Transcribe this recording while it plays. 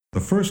The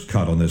first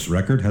cut on this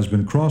record has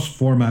been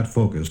cross-format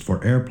focused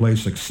for airplay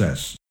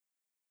success.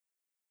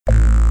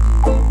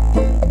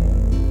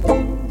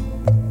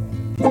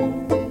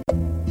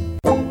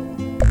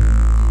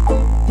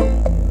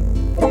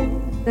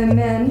 The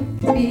men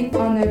beat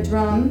on their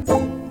drums.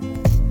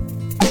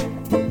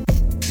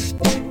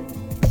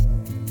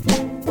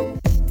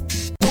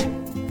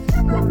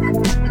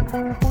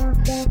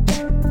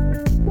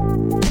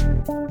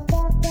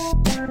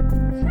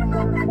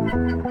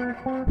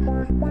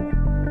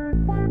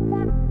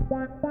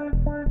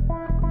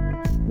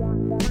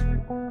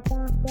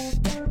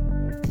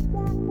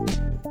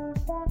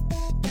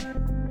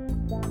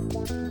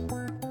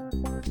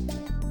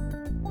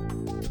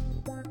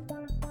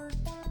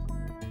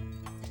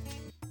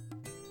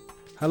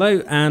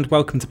 Hello and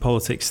welcome to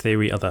Politics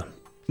Theory Other.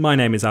 My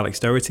name is Alex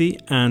Doherty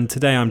and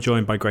today I'm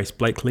joined by Grace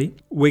Blakely.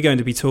 We're going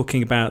to be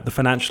talking about the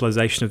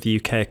financialisation of the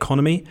UK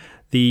economy,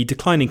 the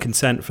declining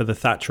consent for the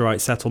Thatcherite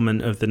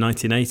settlement of the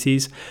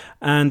 1980s,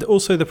 and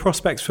also the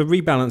prospects for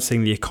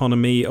rebalancing the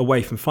economy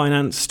away from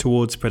finance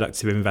towards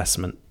productive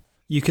investment.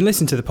 You can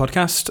listen to the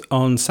podcast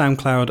on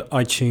SoundCloud,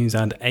 iTunes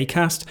and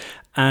Acast,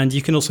 and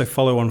you can also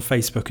follow on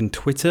Facebook and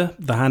Twitter.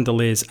 The handle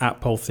is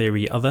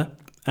 @PolTheoryOther.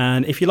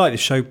 And if you like the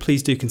show,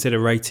 please do consider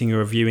rating or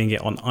reviewing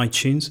it on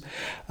iTunes.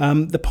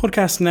 The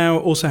podcast now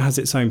also has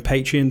its own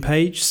Patreon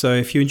page, so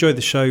if you enjoy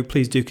the show,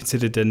 please do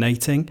consider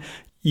donating.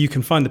 You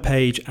can find the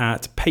page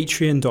at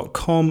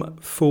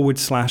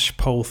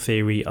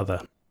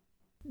patreon.com/PolTheoryOther.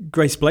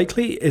 Grace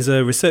Blakely is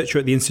a researcher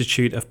at the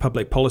Institute of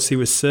Public Policy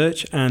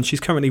Research, and she's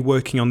currently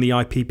working on the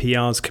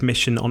IPPR's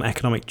Commission on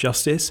Economic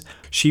Justice.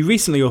 She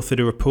recently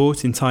authored a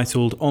report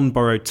entitled On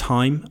Borrowed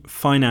Time,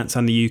 Finance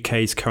and the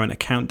UK's Current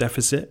Account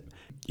Deficit.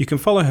 You can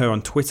follow her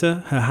on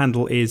Twitter. Her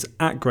handle is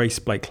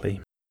 @GraceBlakely.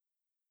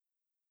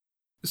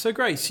 So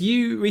Grace,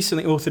 you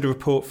recently authored a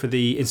report for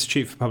the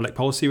Institute for Public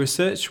Policy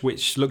Research,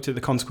 which looked at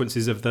the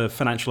consequences of the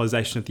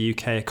financialisation of the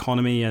UK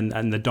economy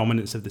and the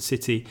dominance of the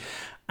city.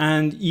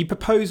 And you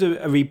propose a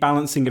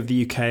rebalancing of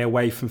the UK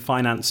away from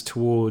finance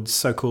towards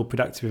so-called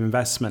productive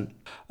investment.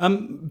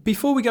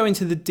 Before we go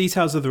into the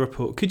details of the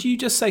report, could you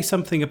just say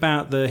something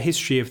about the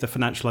history of the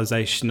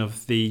financialisation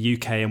of the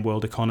UK and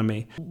world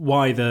economy,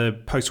 why the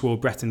post-war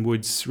Bretton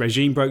Woods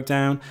regime broke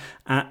down,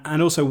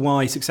 and also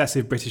why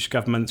successive British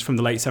governments from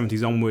the late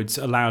 70s onwards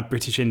allowed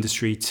British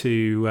industry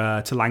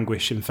to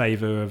languish in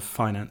favour of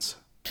finance?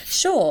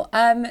 Sure.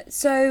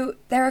 So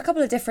there are a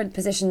couple of different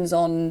positions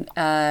on,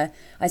 I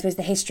suppose,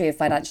 the history of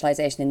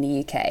financialisation in the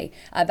UK.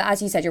 But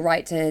as you said, you're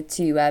right to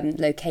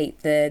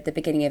locate the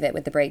beginning of it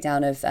with the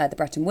breakdown of the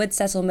Bretton Woods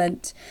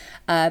settlement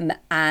and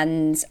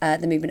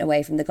the movement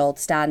away from the gold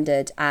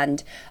standard.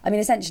 And I mean,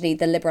 essentially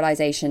the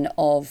liberalisation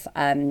of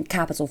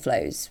capital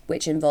flows,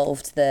 which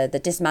involved the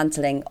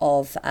dismantling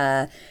of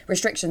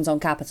restrictions on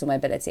capital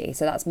mobility.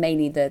 So that's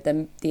mainly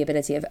the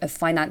ability of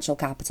financial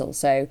capital,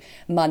 so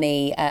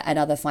money and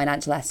other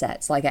financial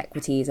assets like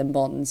equities and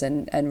bonds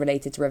and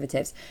related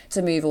derivatives to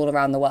move all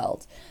around the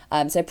world.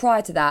 So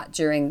prior to that,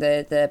 during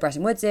the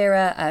Bretton Woods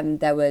era,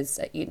 there was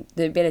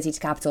the ability of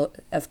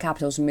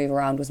capital to move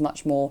around was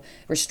much more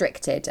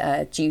restricted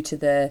due to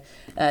the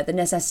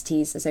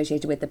necessities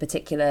associated with the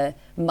particular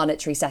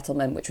monetary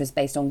settlement, which was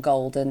based on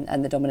gold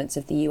and the dominance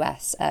of the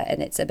US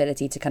and its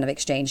ability to kind of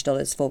exchange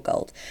dollars for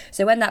gold.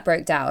 So when that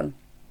broke down,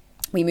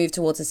 we moved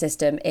towards a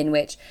system in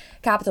which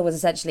capital was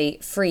essentially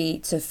free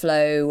to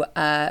flow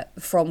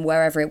from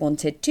wherever it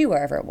wanted to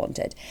wherever it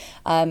wanted.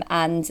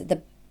 And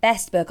the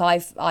best book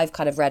I've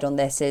kind of read on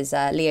this is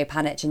Leo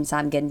Panitch and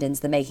Sam Gindin's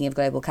The Making of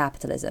Global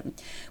Capitalism,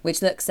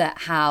 which looks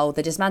at how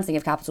the dismantling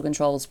of capital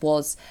controls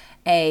was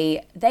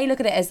they look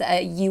at it as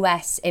a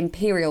US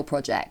imperial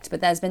project, but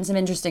there's been some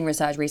interesting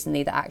research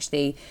recently that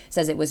actually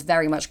says it was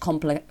very much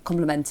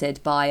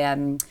complemented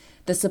by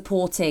the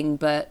supporting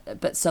but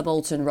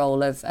subaltern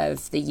role of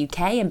the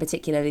UK and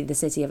particularly the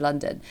City of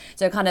London.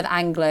 So a kind of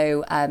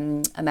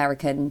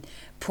Anglo-American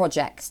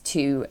project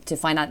to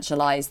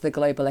financialise the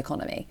global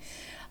economy.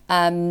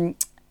 And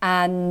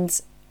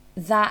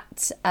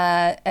that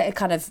it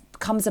kind of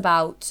comes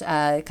about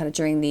kind of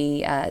during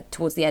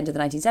towards the end of the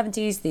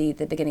 1970s, the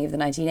beginning of the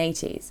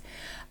 1980s.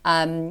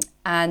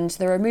 And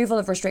the removal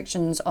of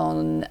restrictions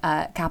on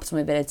capital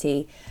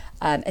mobility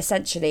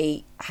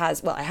essentially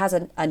has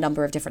a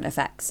number of different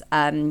effects.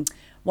 One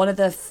of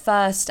the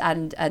first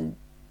and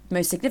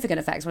most significant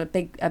effects,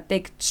 a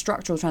big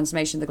structural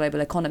transformation of the global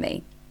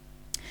economy,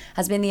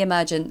 has been the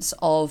emergence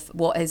of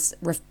what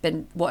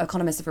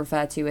economists have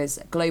referred to as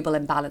global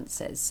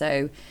imbalances.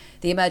 So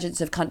the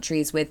emergence of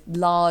countries with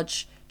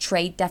large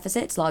trade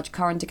deficits, large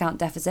current account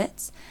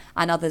deficits,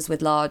 and others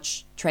with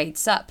large trade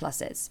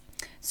surpluses.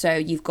 So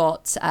you've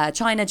got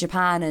China,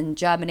 Japan and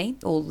Germany,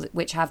 all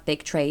which have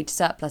big trade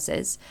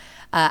surpluses,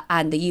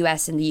 and the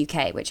US and the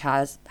UK, which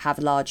have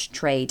large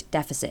trade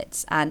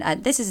deficits.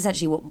 And this is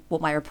essentially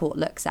what my report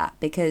looks at,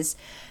 because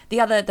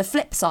the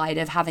flip side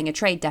of having a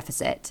trade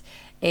deficit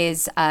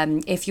is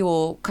if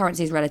your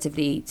currency is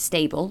relatively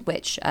stable,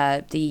 which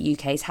the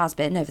UK's has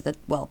been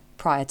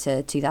prior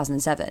to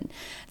 2007,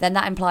 then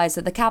that implies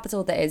that the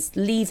capital that is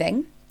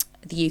leaving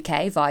the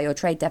UK via your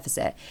trade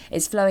deficit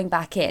is flowing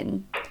back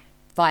in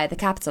via the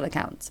capital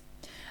account.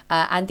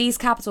 And these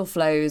capital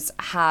flows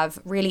have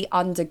really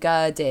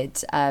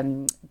undergirded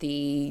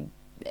the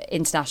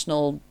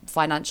international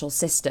financial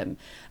system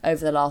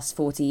over the last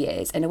 40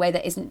 years in a way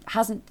that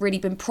hasn't really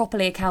been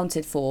properly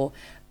accounted for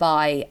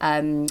by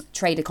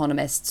trade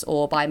economists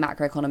or by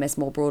macroeconomists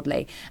more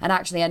broadly. And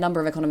actually, a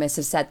number of economists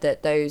have said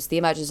that the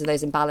emergence of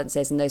those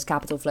imbalances and those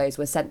capital flows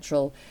were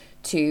central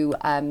to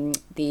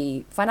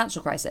the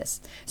financial crisis.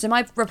 So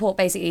my report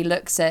basically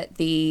looks at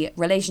the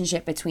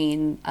relationship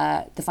between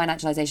the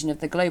financialization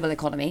of the global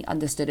economy,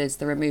 understood as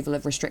the removal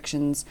of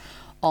restrictions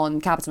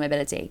on capital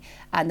mobility,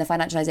 and the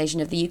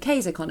financialization of the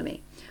UK's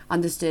economy,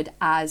 understood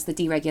as the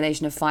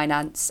deregulation of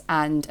finance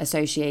and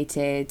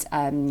associated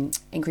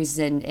increases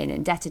in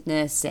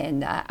indebtedness,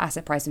 in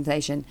asset price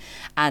inflation,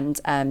 and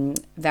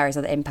various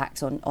other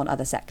impacts on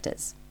other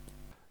sectors.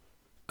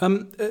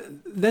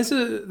 There's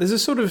a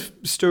sort of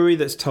story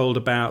that's told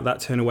about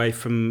that turn away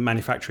from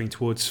manufacturing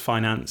towards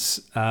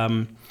finance,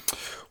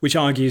 which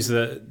argues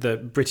that the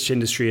British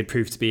industry had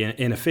proved to be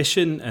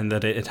inefficient and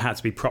that it had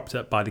to be propped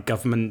up by the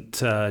government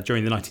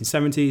during the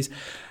 1970s,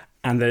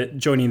 and that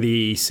joining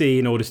the EEC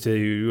in order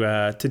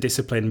to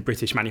discipline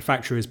British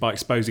manufacturers by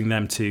exposing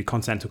them to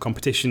continental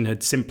competition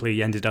had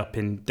simply ended up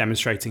in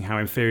demonstrating how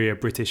inferior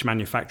British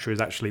manufacturers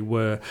actually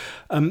were.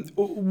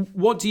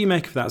 What do you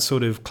make of that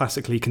sort of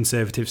classically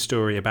conservative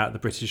story about the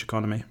British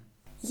economy?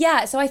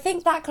 Yeah, so I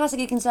think that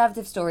classically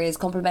conservative story is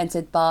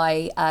complemented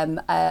by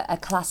a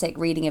classic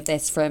reading of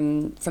this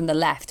from the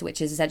left,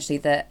 which is essentially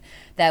that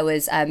there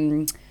was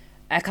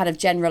a kind of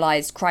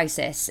generalised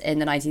crisis in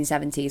the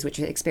 1970s, which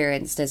was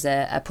experienced as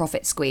a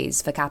profit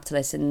squeeze for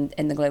capitalists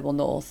in the global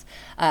north,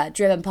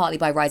 driven partly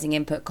by rising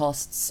input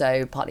costs,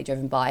 so partly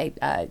driven by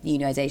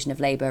unionisation of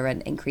labour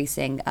and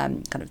increasing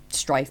kind of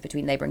strife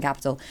between labour and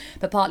capital,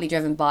 but partly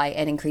driven by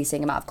an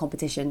increasing amount of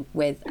competition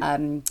with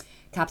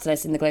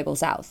capitalists in the global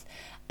south.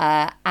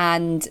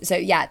 And so,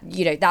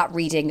 that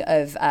reading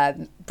of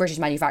British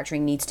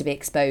manufacturing needs to be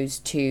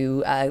exposed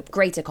to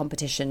greater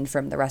competition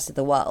from the rest of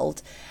the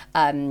world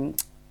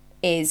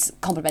is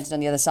complemented on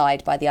the other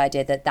side by the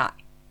idea that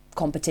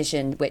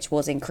competition, which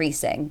was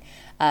increasing,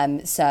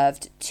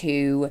 served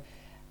to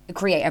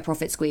create a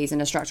profit squeeze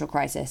and a structural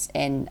crisis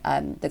in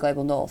the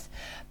global north.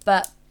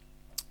 But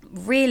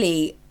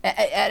really,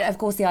 of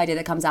course, the idea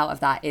that comes out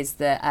of that is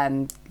that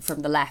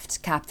from the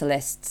left,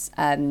 capitalists...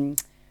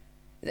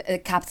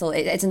 capital,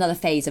 it's another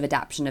phase of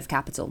adaptation of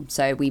capital.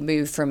 So we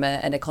move from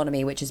an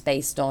economy which is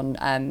based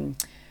on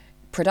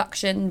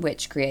production,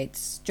 which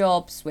creates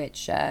jobs,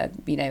 which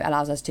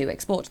allows us to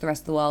export to the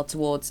rest of the world,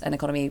 towards an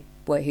economy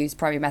whose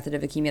primary method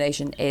of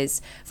accumulation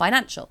is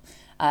financial.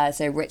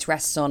 So which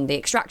rests on the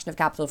extraction of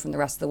capital from the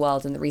rest of the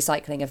world and the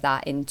recycling of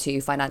that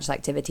into financial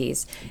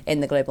activities in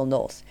the global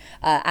north.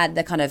 And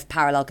the kind of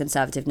parallel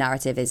conservative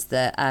narrative is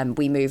that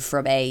we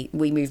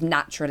move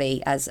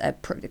naturally as a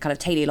kind of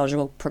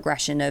teleological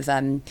progression of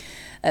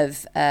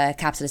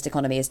capitalist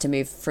economy is to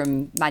move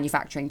from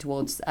manufacturing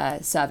towards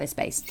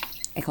service-based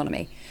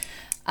economy.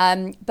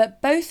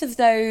 But both of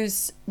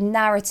those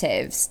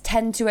narratives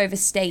tend to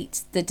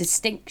overstate the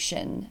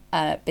distinction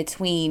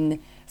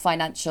between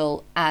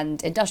financial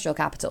and industrial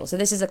capital. So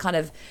this is a kind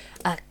of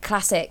a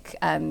classic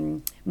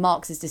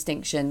Marxist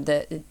distinction,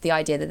 that the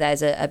idea that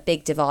there's a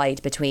big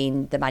divide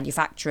between the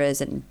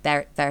manufacturers and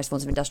various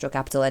forms of industrial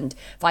capital and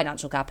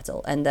financial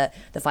capital, and that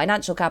the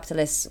financial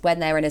capitalists, when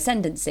they're in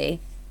ascendancy,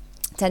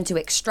 tend to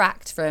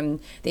extract from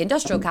the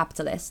industrial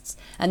capitalists,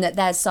 and that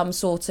there's some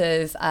sort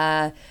of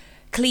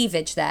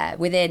cleavage there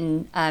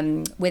within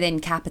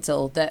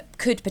capital that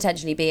could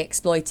potentially be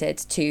exploited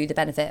to the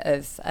benefit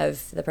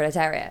of the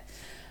proletariat.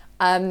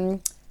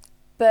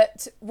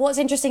 But what's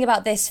interesting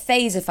about this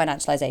phase of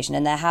financialization,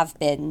 and there have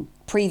been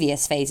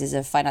previous phases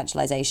of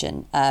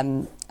financialization,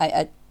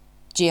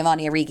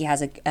 Giovanni Arrighi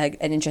has an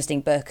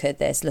interesting book at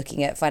this,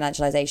 looking at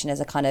financialization as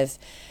a kind of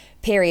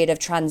period of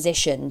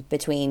transition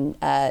between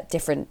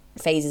different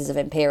phases of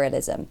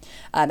imperialism.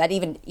 And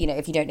even,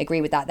 if you don't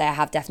agree with that, there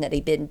have definitely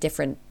been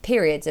different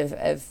periods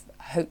of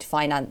haute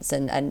finance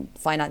and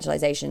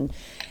financialization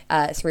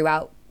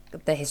throughout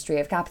the history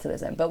of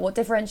capitalism. But what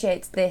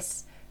differentiates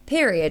this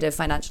period of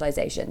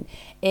financialization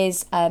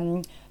is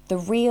the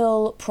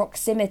real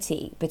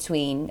proximity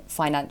between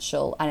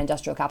financial and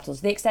industrial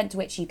capitals, the extent to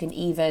which you can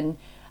even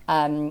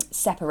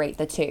separate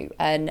the two.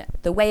 And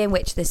the way in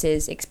which this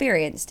is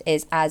experienced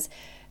is as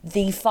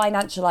the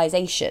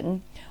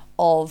financialization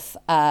of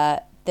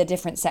the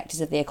different sectors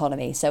of the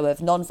economy, so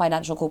of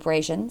non-financial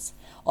corporations,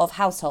 of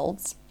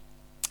households,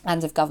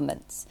 and of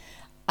governments.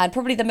 And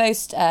probably the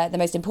most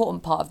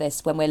important part of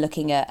this, when we're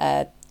looking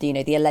at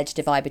the alleged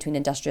divide between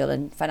industrial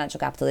and financial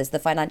capital, is the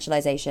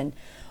financialization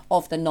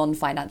of the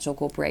non-financial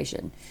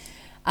corporation.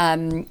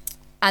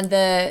 And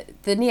the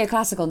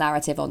neoclassical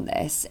narrative on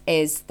this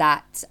is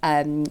that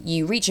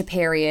you reach a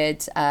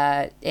period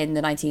in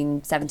the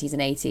 1970s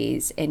and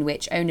 80s in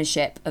which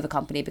ownership of a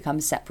company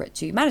becomes separate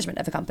to management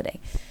of a company.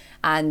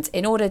 And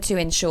in order to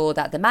ensure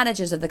that the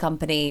managers of the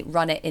company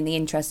run it in the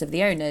interest of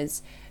the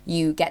owners,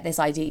 you get this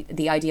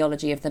the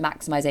ideology of the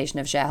maximization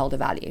of shareholder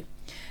value.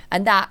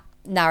 And that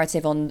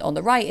narrative on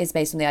the right is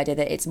based on the idea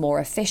that it's more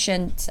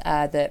efficient,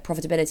 that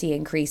profitability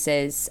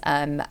increases,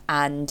 and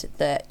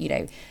that,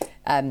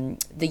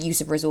 the use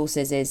of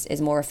resources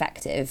is more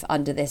effective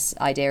under this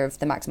idea of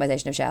the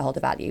maximization of shareholder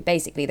value.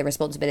 Basically, the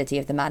responsibility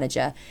of the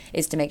manager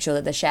is to make sure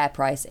that the share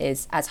price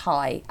is as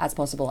high as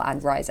possible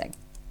and rising.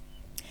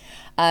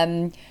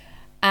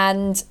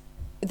 And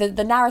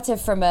the narrative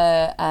from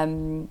a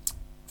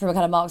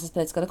kind of Marxist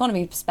political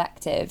economy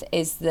perspective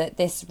is that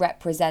this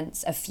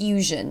represents a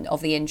fusion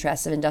of the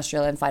interests of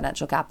industrial and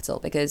financial capital,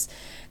 because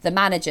the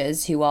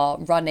managers who are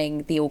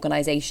running the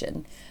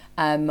organization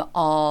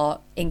are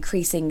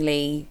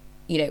increasingly,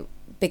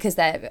 because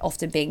they're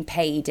often being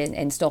paid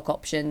in stock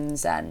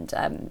options and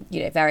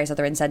various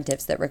other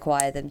incentives that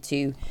require them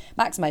to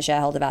maximize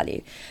shareholder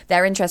value,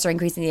 their interests are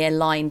increasingly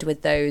aligned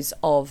with those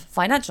of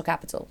financial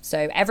capital.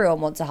 So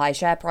everyone wants a high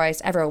share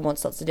price, everyone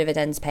wants lots of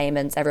dividends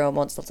payments, everyone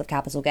wants lots of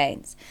capital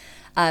gains.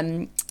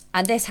 And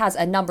this has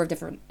a number of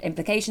different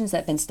implications that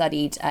have been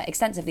studied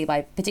extensively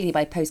particularly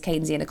by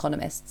post-Keynesian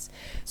economists.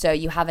 So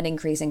you have an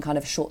increase in kind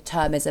of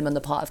short-termism on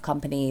the part of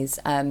companies.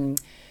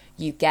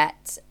 You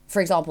get,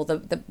 for example,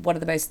 one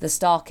of the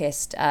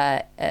starkest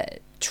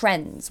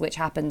trends which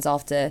happens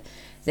after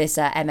this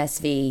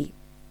MSV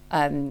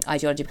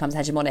ideology becomes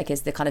hegemonic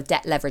is the kind of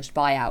debt leveraged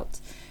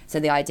buyout. So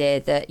the idea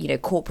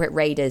that, corporate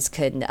raiders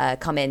can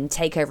come in,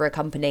 take over a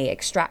company,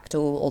 extract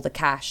all the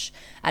cash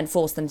and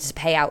force them to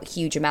pay out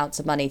huge amounts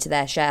of money to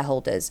their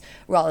shareholders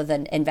rather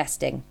than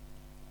investing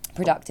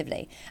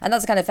productively. And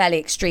that's a kind of fairly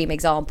extreme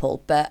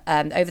example. But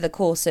over the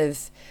course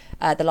of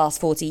the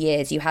last 40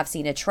 years, you have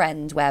seen a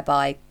trend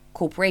whereby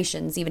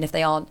corporations, even if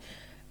they aren't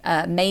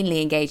mainly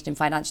engaged in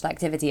financial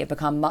activity, have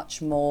become much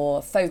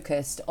more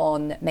focused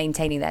on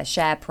maintaining their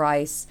share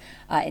price,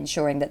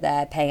 ensuring that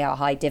they're paying out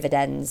high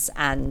dividends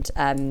and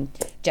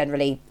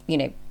generally,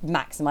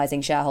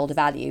 maximizing shareholder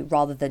value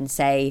rather than,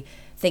 say,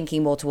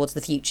 thinking more towards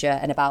the future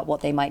and about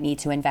what they might need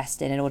to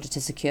invest in order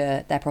to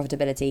secure their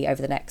profitability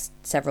over the next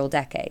several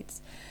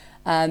decades.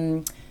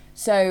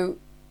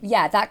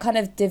 That kind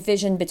of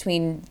division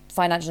between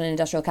financial and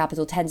industrial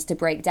capital tends to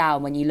break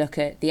down when you look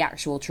at the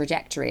actual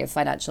trajectory of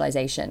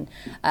financialization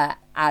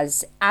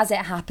as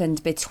it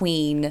happened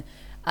between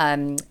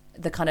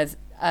the kind of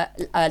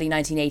early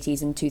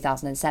 1980s and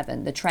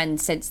 2007. The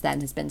trend since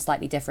then has been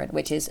slightly different,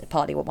 which is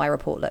partly what my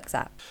report looks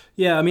at.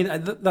 Yeah, I mean,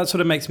 that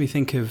sort of makes me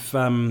think of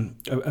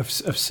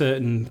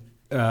certain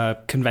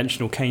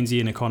conventional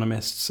Keynesian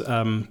economists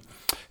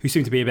who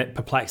seem to be a bit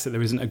perplexed that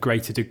there isn't a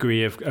greater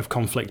degree of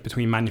conflict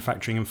between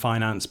manufacturing and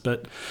finance.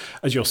 But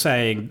as you're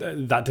saying,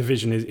 that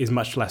division is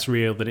much less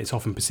real than it's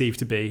often perceived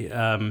to be.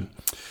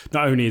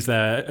 Not only is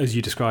there, as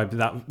you described,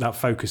 that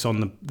focus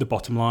on the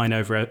bottom line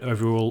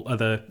over all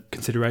other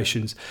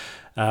considerations,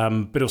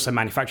 but also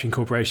manufacturing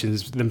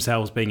corporations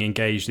themselves being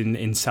engaged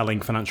in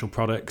selling financial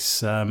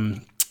products,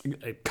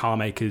 car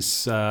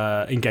makers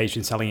engaged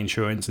in selling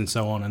insurance and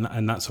so on,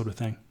 and that sort of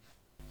thing.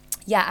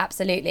 Yeah,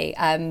 absolutely.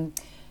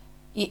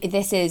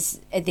 This is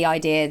the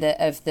idea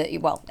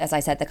as I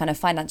said, the kind of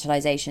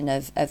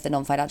financialization of the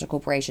non-financial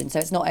corporation. So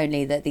it's not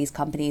only that these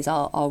companies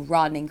are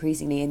run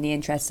increasingly in the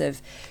interests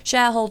of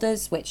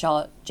shareholders, which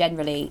are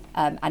generally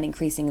and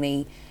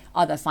increasingly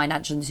other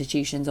financial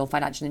institutions or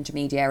financial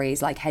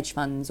intermediaries like hedge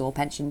funds or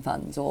pension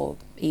funds or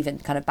even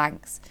kind of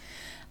banks.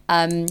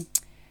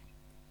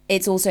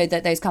 It's also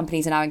that those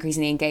companies are now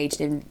increasingly engaged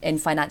in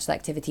financial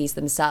activities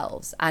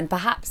themselves. And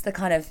perhaps the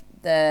kind of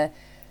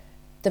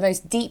the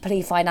most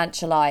deeply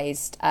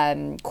financialized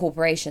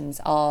corporations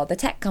are the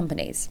tech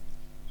companies,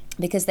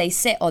 because they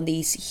sit on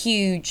these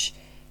huge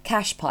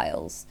cash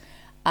piles.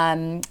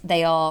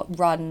 They are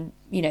run,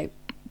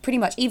 pretty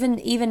much even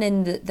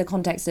in the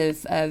context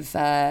of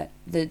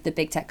the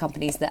big tech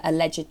companies that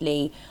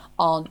allegedly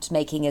aren't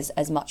making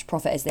as much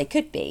profit as they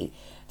could be.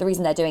 The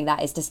reason they're doing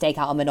that is to stake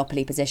out a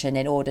monopoly position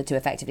in order to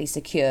effectively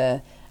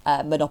secure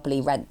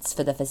monopoly rents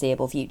for the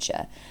foreseeable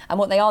future. And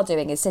what they are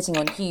doing is sitting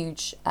on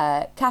huge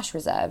cash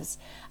reserves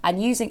and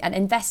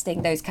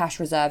investing those cash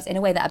reserves in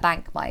a way that a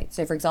bank might.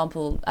 So, for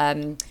example,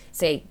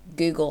 say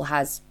Google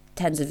has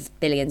tens of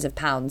billions of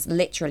pounds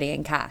literally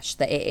in cash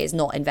that it is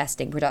not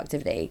investing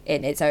productively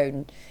in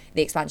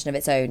the expansion of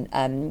its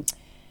own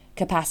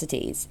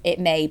capacities. It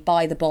may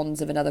buy the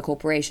bonds of another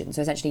corporation,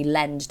 so essentially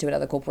lend to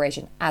another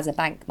corporation as a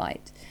bank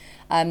might.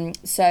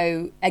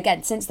 So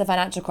again, since the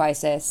financial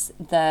crisis,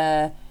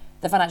 the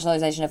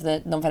financialization of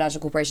the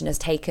non-financial corporation has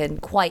taken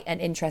quite an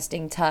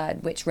interesting turn,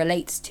 which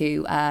relates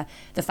to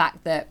the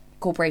fact that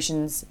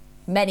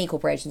many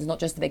corporations, not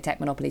just the big tech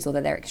monopolies,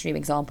 although they're an extreme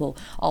example,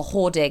 are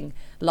hoarding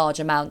large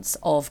amounts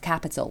of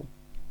capital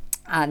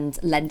and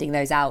lending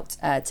those out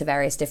to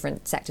various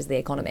different sectors of the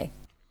economy.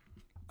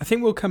 I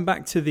think we'll come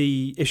back to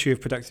the issue of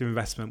productive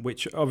investment,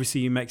 which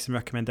obviously you make some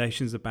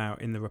recommendations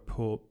about in the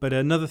report. But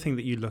another thing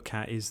that you look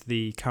at is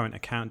the current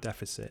account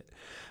deficit.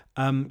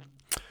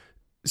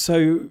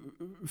 So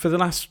for the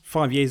last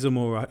 5 years or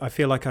more, I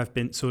feel like I've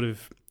been sort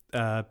of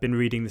been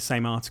reading the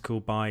same article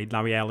by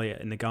Larry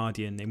Elliott in The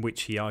Guardian, in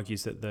which he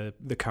argues that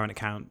the current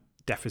account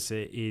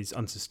deficit is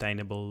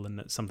unsustainable and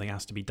that something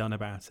has to be done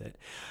about it.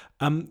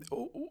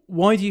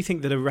 Why do you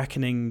think that a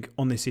reckoning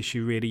on this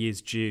issue really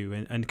is due?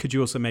 And could you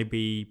also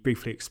maybe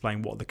briefly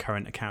explain what the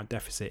current account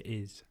deficit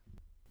is?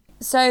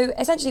 So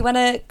essentially, when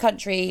a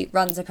country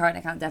runs a current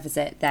account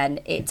deficit,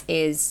 then it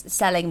is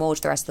selling more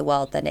to the rest of the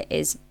world than it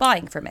is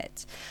buying from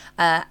it.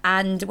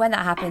 And when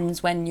that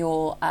happens, when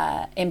your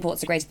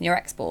imports are greater than your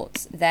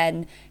exports,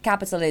 then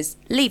capital is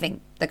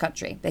leaving the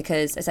country,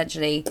 because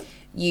essentially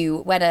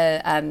when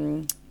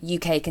a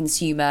UK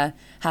consumer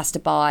has to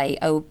buy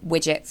a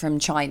widget from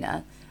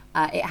China,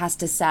 it has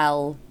to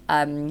sell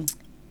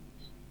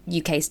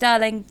UK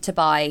sterling to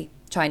buy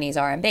Chinese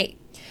RMB.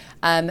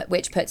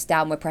 Which puts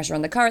downward pressure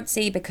on the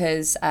currency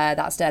because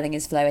that sterling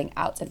is flowing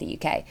out of the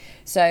UK.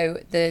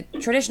 So the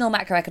traditional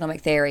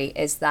macroeconomic theory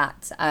is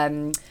that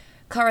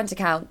current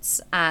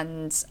accounts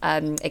and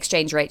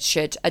exchange rates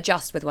should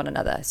adjust with one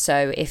another.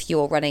 So if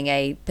you're running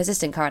a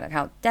persistent current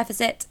account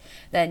deficit,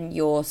 then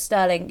your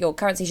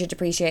currency should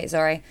depreciate,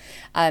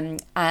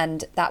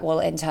 and that will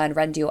in turn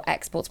render your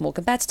exports more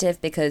competitive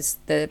because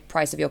the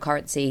price of your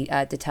currency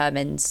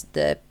determines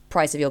the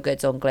price of your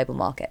goods on global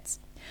markets.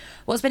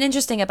 What's been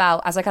interesting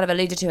about, as I kind of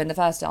alluded to in the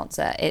first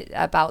answer,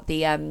 about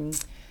the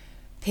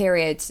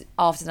period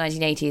after the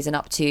 1980s and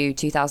up to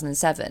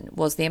 2007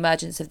 was the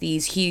emergence of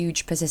these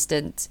huge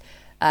persistent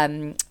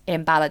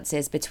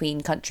imbalances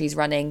between countries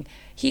running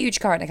huge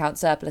current account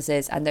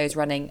surpluses and those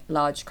running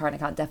large current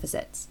account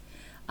deficits.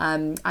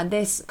 And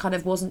this kind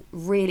of wasn't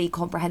really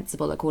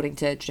comprehensible according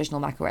to traditional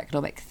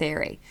macroeconomic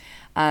theory.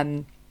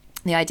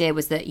 The idea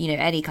was that,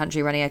 any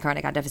country running a current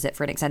account deficit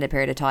for an extended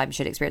period of time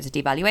should experience a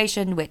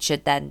devaluation, which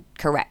should then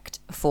correct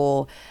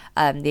for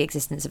the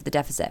existence of the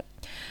deficit.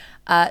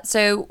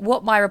 So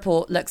what my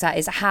report looks at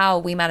is how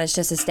we managed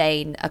to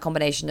sustain a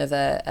combination of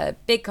a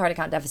big current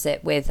account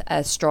deficit with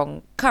a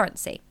strong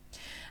currency.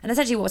 And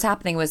essentially what was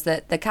happening was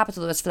that the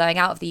capital that was flowing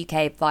out of the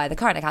UK via the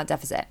current account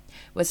deficit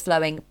was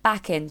flowing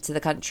back into the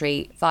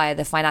country via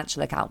the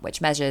financial account, which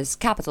measures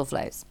capital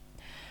flows.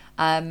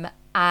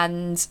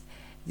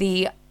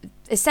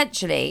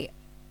 Essentially,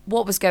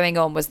 what was going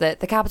on was that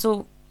the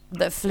capital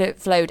that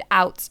flowed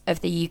out of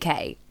the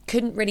UK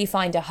couldn't really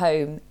find a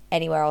home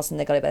anywhere else in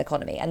the global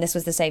economy. And this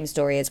was the same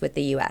story as with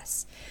the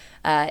US.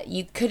 A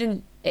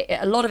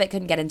lot of it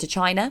couldn't get into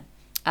China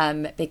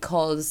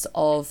because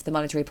of the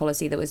monetary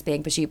policy that was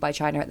being pursued by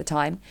China at the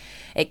time.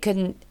 It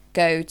couldn't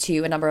go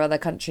to a number of other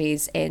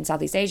countries in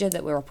Southeast Asia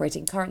that were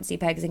operating currency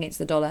pegs against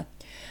the dollar.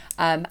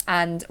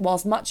 And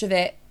whilst much of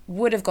it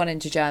would have gone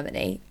into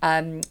Germany,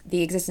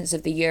 the existence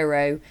of the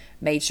euro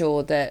made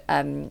sure that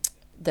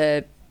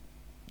the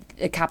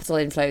capital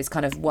inflows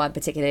kind of weren't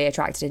particularly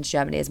attracted into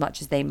Germany as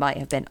much as they might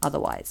have been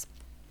otherwise.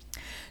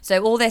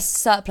 So all this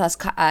surplus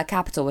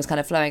capital was kind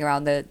of flowing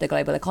around the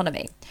global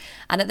economy.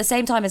 And at the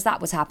same time as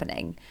that was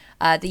happening,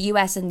 the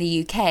US and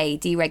the UK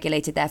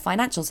deregulated their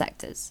financial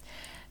sectors,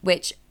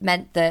 which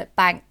meant that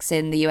banks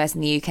in the US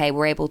and the UK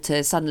were able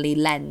to suddenly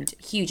lend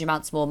huge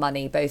amounts more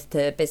money, both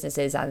to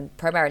businesses and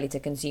primarily to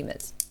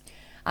consumers.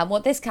 And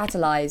what this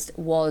catalysed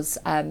was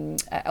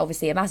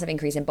obviously a massive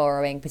increase in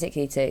borrowing,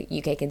 particularly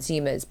to UK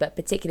consumers, but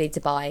particularly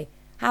to buy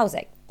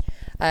housing.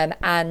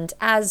 And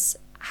as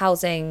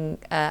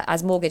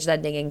mortgage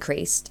lending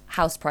increased,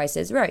 house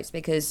prices rose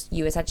because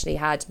you essentially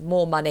had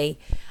more money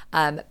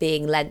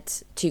being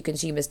lent to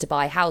consumers to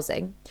buy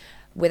housing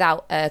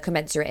without a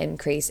commensurate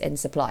increase in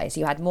supply. So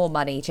you had more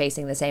money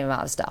chasing the same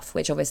amount of stuff,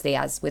 which obviously,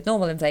 as with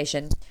normal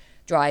inflation,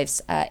 drives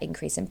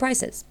increase in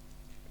prices.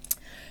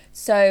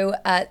 So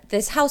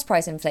this house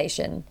price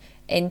inflation,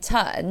 in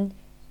turn,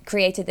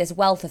 created this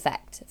wealth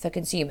effect for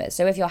consumers.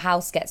 So if your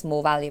house gets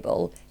more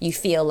valuable, you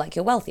feel like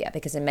you're wealthier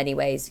because in many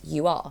ways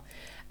you are.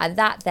 And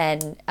that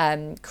then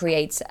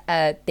creates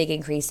a big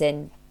increase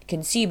in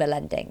consumer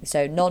lending.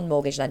 So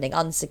non-mortgage lending,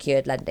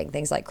 unsecured lending,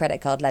 things like credit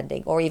card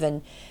lending, or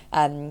even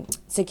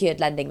secured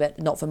lending, but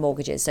not for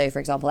mortgages. So, for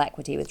example,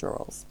 equity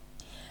withdrawals.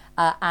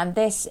 And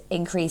this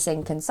increase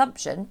in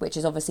consumption, which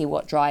is obviously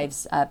what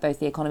drives both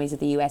the economies of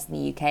the US and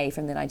the UK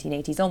from the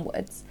 1980s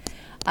onwards,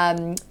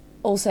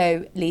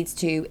 also leads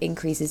to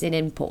increases in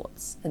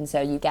imports. And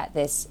so you get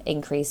this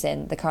increase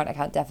in the current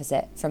account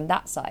deficit from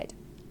that side.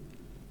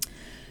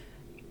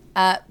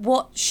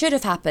 What should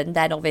have happened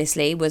then,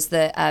 obviously, was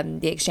that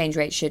the exchange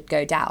rate should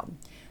go down.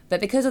 But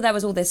because there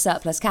was all this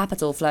surplus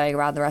capital flowing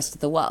around the rest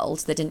of the world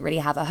that didn't really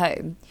have a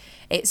home,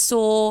 it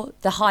saw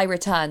the high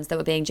returns that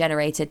were being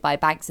generated by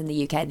banks in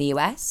the UK and the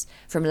US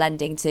from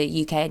lending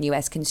to UK and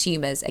US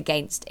consumers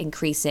against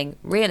increasing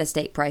real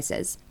estate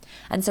prices.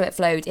 And so it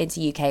flowed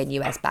into UK and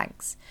US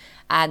banks.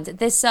 And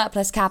this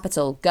surplus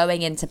capital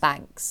going into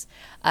banks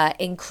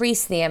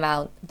increased the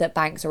amount that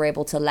banks are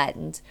able to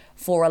lend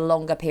for a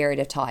longer period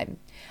of time.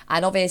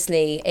 And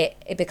obviously,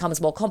 it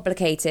becomes more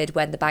complicated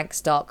when the banks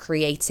start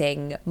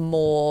creating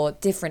more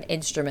different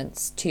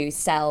instruments to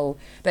sell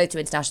both to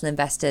international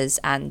investors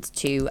and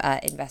to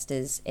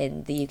investors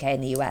in the UK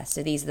and the US.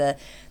 So these are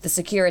the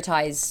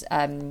securitized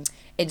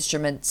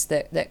instruments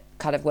that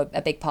kind of were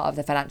a big part of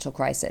the financial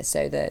crisis.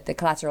 So the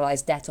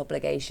collateralized debt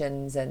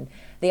obligations and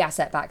the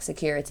asset-backed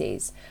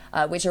securities,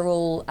 which are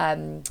all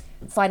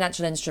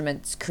financial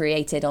instruments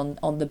created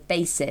on the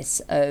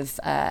basis of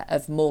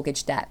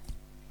mortgage debt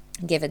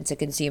given to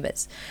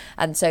consumers.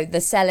 And so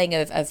the selling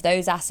of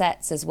those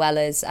assets, as well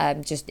as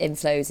just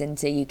inflows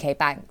into UK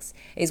banks,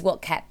 is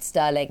what kept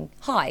sterling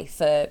high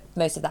for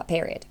most of that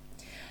period.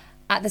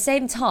 At the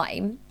same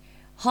time,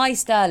 high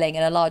sterling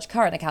and a large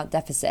current account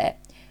deficit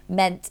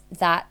meant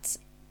that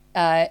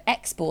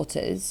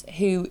exporters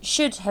who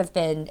should have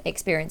been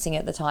experiencing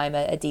at the time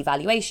a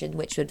devaluation,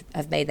 which would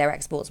have made their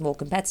exports more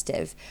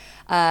competitive,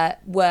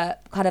 were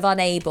kind of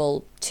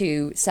unable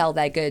to sell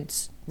their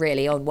goods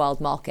really on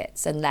world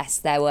markets unless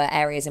there were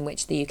areas in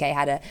which the UK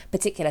had a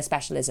particular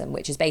specialism,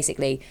 which is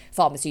basically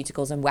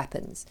pharmaceuticals and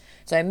weapons.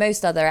 So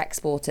most other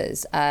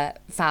exporters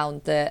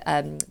found that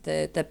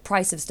the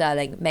price of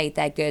sterling made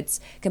their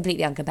goods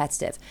completely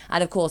uncompetitive.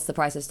 And of course, the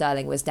price of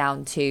sterling was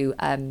down to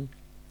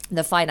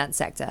the finance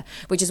sector,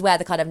 which is where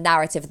the kind of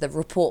narrative of the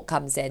report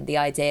comes in, the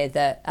idea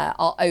that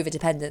our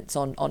overdependence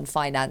on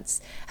finance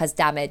has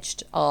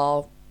damaged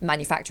our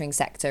manufacturing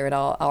sector and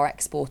our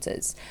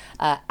exporters,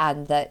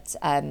 and that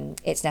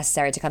it's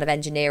necessary to kind of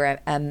engineer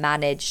a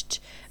managed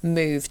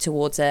move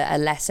towards a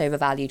less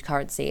overvalued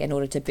currency in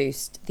order to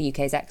boost the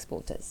UK's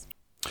exporters.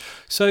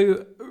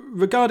 So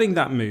regarding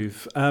that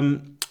move,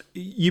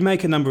 you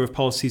make a number of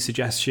policy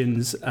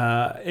suggestions,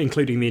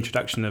 including the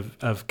introduction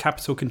of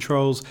capital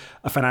controls,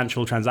 a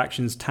financial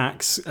transactions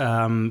tax,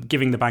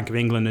 giving the Bank of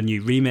England a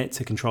new remit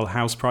to control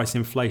house price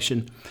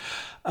inflation.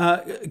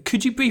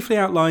 Could you briefly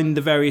outline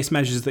the various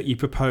measures that you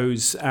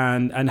propose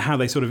and how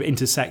they sort of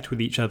intersect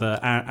with each other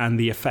and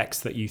the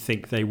effects that you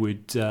think they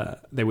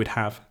would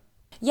have?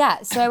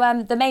 Yeah,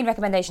 so the main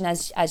recommendation,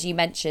 as you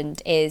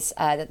mentioned, is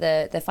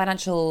that the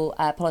Financial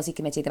Policy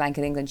Committee of the Bank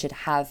of England should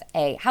have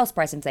a house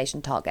price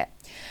inflation target.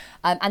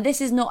 And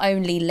this is not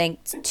only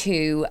linked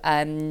to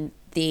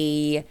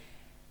the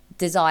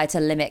desire to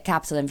limit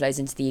capital inflows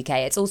into the UK,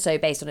 it's also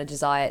based on a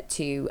desire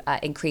to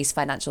increase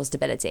financial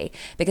stability.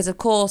 Because, of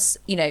course,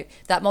 you know,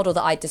 that model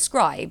that I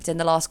described in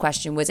the last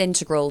question was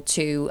integral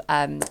to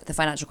the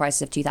financial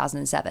crisis of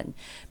 2007,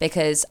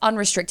 because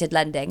unrestricted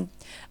lending,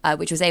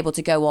 which was able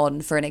to go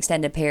on for an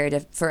extended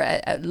period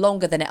for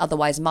longer than it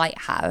otherwise might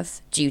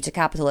have due to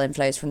capital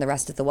inflows from the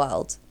rest of the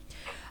world,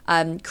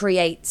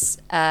 creates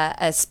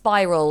a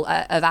spiral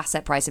of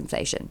asset price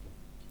inflation,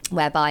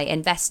 whereby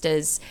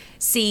investors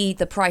see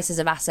the prices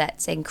of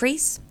assets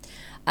increase,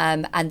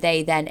 and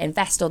they then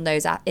invest in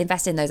those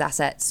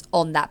assets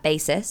on that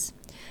basis,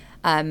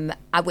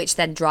 which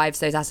then drives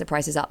those asset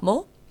prices up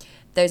more.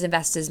 Those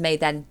investors may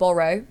then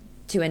borrow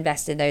to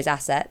invest in those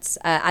assets,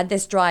 and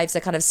this drives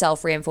a kind of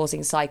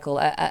self-reinforcing cycle,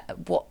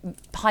 what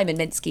Hyman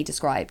Minsky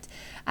described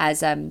as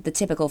the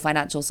typical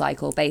financial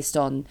cycle based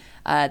on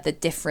the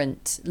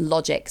different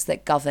logics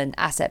that govern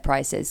asset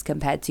prices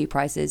compared to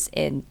prices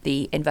in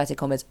the, inverted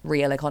commas,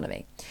 real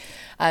economy.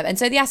 And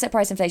so the asset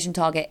price inflation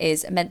target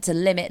is meant to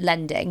limit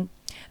lending,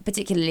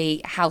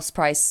 particularly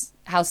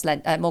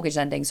mortgage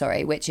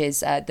lending, which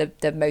is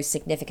the most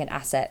significant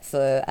asset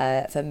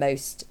for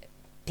most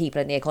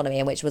people in the economy,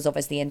 and which was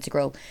obviously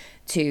integral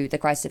to the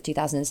crisis of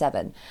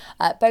 2007,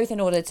 both in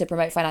order to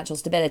promote financial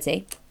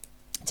stability,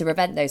 to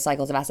prevent those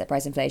cycles of asset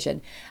price inflation,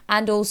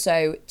 and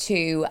also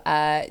to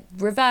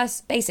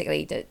reverse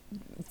basically the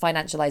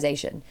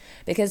financialization,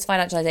 because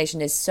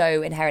financialization is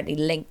so inherently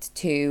linked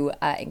to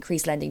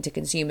increased lending to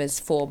consumers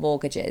for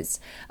mortgages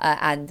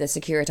and the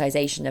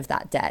securitization of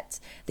that debt.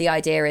 The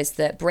idea is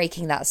that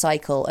breaking that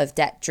cycle of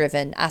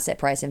debt-driven asset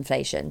price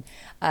inflation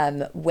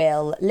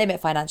will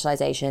limit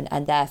financialization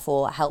and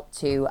therefore help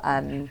to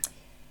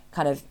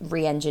kind of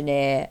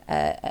re-engineer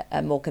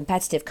a more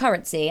competitive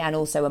currency and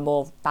also a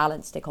more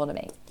balanced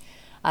economy.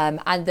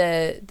 And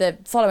the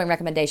following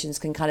recommendations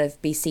can kind of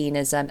be seen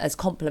as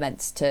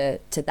complements to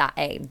that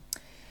aim.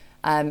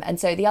 And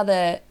so the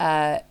other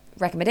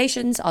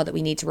recommendations are that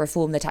we need to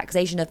reform the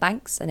taxation of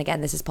banks. And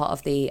again, this is part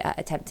of the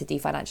attempt to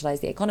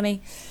definancialize the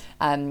economy.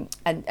 And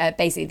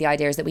basically the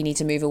idea is that we need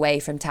to move away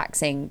from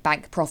taxing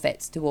bank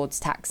profits towards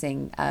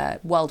taxing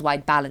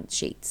worldwide balance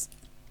sheets,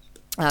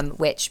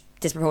 which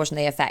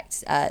disproportionately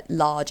affect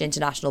large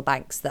international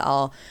banks that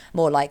are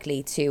more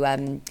likely to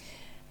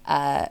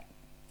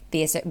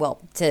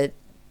to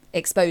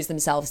expose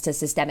themselves to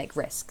systemic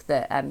risk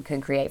that can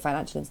create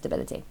financial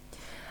instability.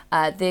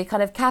 The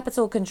kind of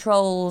capital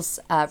controls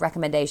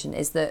recommendation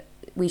is that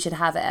we should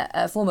have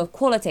a form of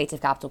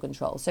qualitative capital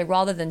control. So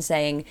rather than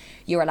saying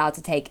you're allowed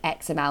to take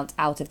X amount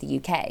out of the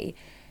UK,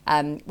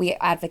 we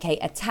advocate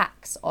a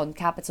tax on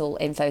capital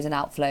inflows and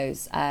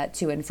outflows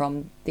to and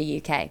from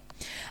the UK.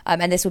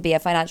 And this would be a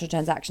financial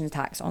transactions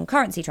tax on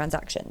currency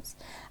transactions.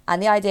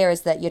 And the idea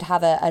is that you'd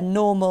have a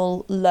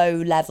normal low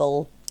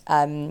level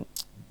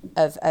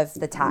of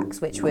the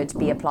tax, which would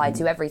be applied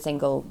to every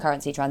single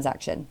currency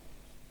transaction.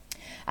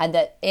 And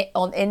that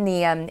in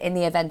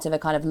the event of a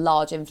kind of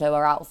large inflow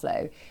or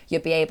outflow,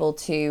 you'd be able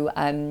to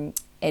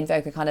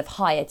invoke a kind of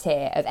higher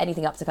tier of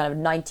anything up to kind of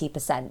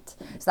 90%. So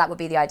that would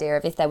be the idea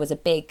of if there was a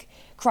big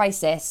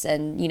crisis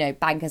and,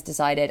 bankers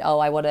decided,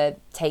 I want to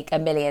take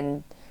 £1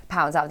 million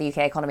out of the UK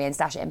economy and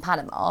stash it in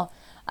Panama.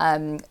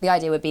 The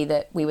idea would be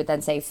that we would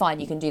then say,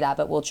 fine, you can do that,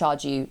 but we'll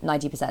charge you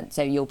 90%.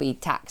 So you'll be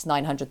taxed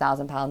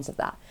 £900,000 of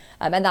that.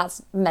 And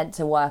that's meant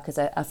to work as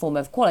a form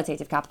of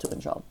qualitative capital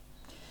control.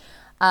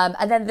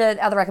 And then the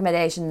other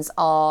recommendations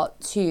are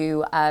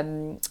to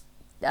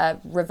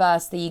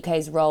reverse the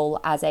UK's role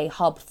as a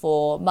hub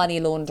for money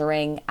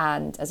laundering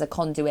and as a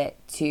conduit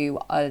to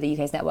the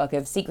UK's network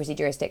of secrecy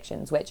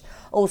jurisdictions, which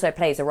also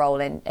plays a role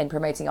in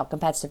promoting our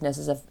competitiveness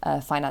as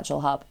a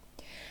financial hub.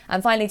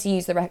 And finally, to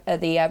use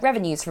the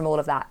revenues from all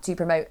of that to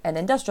promote an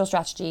industrial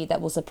strategy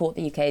that will support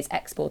the UK's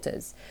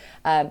exporters.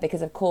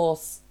 Because, of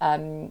course,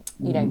 the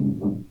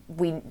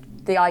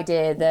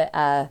idea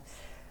that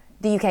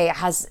the UK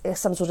has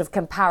some sort of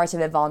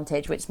comparative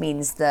advantage, which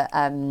means that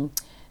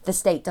the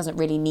state doesn't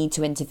really need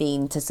to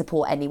intervene to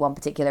support any one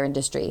particular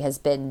industry, has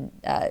been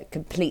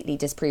completely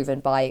disproven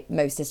by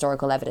most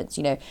historical evidence.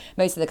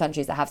 Most of the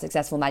countries that have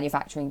successful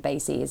manufacturing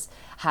bases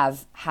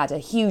have had a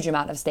huge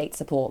amount of state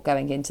support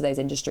going into those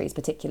industries,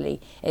 particularly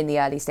in the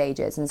early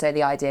stages. And so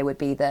the idea would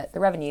be that the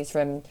revenues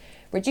from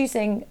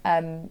reducing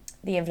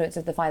the influence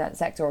of the finance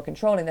sector or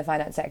controlling the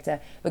finance sector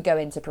would go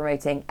into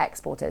promoting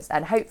exporters.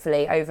 And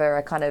hopefully over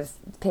a kind of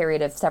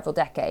period of several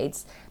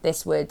decades,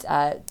 this would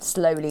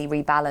slowly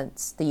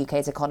rebalance the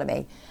UK's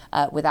economy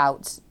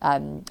without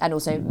and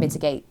also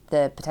mitigate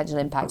the potential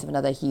impact of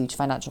another huge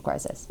financial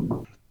crisis.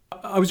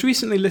 I was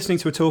recently listening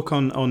to a talk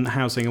on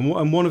housing,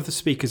 and one of the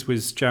speakers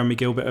was Jeremy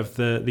Gilbert of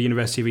the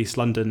University of East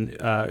London,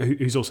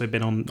 who's also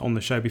been on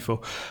the show before.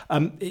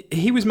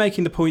 He was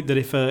making the point that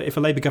if a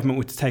Labour government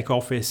were to take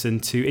office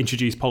and to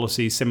introduce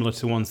policies similar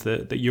to the ones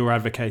that you're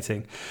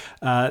advocating,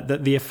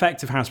 that the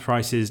effect of house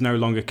prices no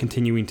longer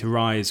continuing to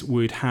rise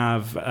would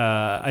have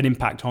an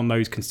impact on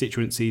those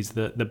constituencies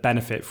that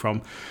benefit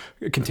from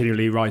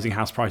continually rising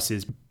house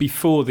prices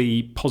before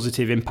the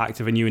positive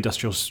impact of a new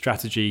industrial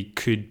strategy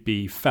could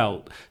be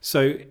felt.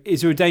 So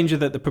is there a danger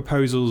that the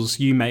proposals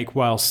you make,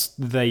 whilst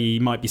they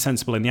might be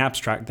sensible in the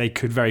abstract, they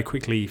could very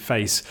quickly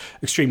face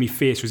extremely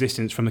fierce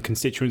resistance from the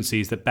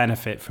constituencies that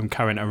benefit from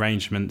current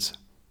arrangements?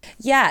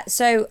 Yeah,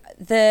 so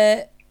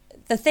the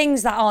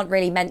things that aren't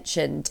really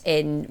mentioned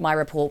in my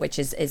report, which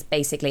is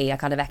basically a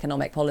kind of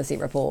economic policy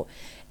report,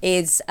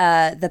 is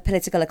the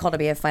political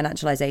economy of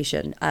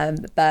financialisation.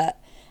 But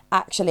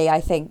actually,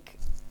 I think,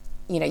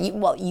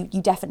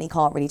 you definitely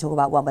can't really talk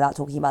about one without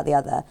talking about the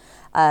other.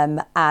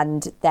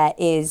 And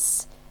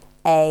there's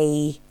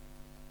a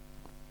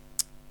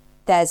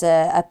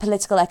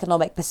political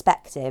economic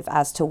perspective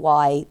as to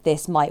why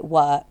this might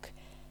work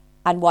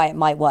and why it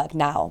might work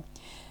now.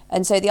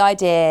 And so the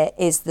idea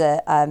is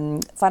that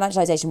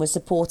financialisation was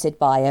supported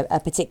by a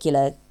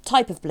particular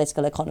type of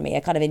political economy,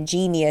 a kind of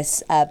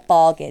ingenious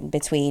bargain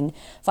between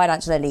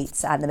financial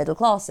elites and the middle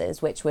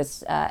classes, which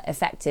was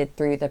effected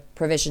through the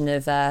provision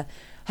of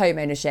home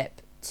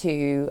ownership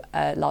to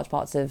large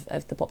parts of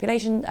the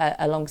population,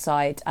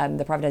 alongside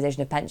the privatisation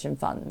of pension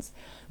funds,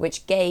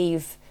 which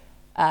gave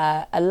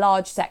a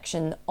large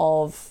section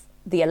of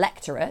the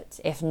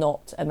electorate, if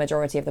not a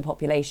majority of the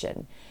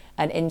population,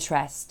 an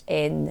interest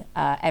in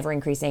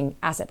ever-increasing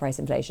asset price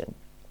inflation.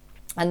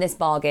 And this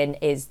bargain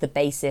is the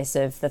basis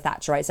of the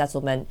Thatcherite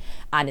settlement,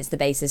 and it's the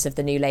basis of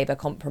the New Labour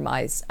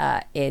compromise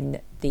in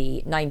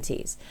the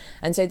 90s.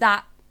 And so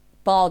that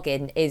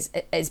bargain is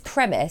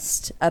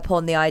premised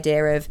upon the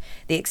idea of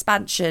the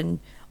expansion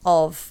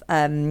of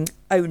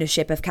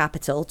ownership of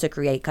capital to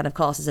create kind of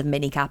classes of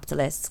mini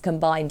capitalists,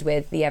 combined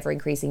with the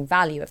ever-increasing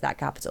value of that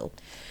capital.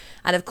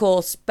 And of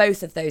course,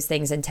 both of those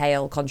things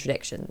entail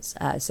contradictions.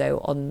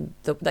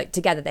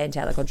 Together they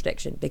entail a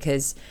contradiction,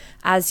 because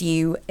as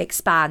you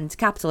expand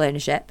capital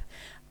ownership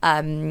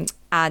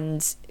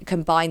and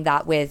combine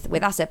that with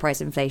asset price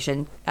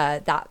inflation,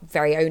 that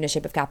very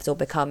ownership of capital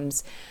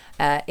becomes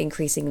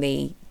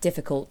increasingly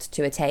difficult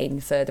to attain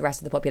for the rest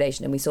of the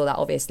population. And we saw that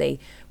obviously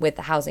with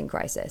the housing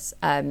crisis.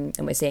 And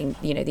we're seeing,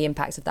 the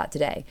impacts of that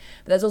today.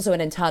 But there's also an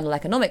internal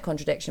economic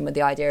contradiction with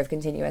the idea of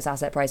continuous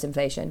asset price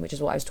inflation, which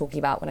is what I was talking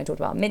about when I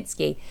talked about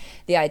Minsky,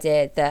 the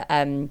idea that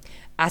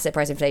asset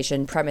price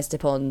inflation premised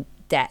upon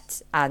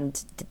debt,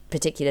 and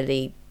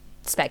particularly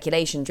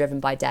speculation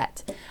driven by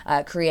debt,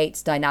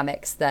 creates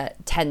dynamics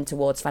that tend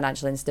towards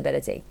financial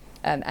instability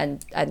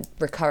and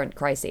recurrent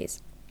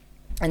crises.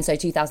 And so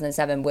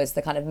 2007 was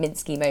the kind of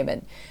Minsky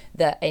moment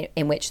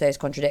in which those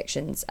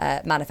contradictions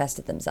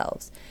manifested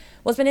themselves.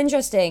 What's been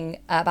interesting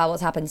about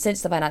what's happened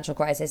since the financial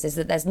crisis is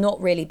that there's not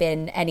really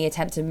been any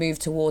attempt to move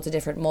towards a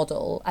different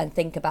model and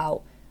think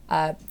about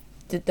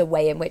the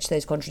way in which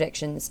those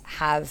contradictions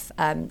have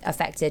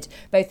affected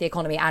both the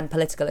economy and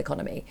political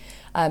economy.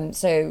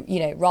 So,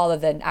 rather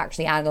than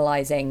actually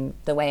analysing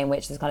the way in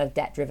which this kind of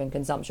debt-driven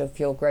consumption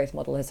fuel growth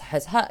model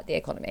has hurt the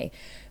economy,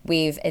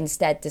 we've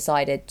instead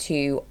decided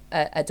to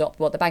adopt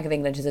what the Bank of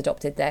England has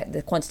adopted,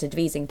 the quantitative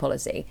easing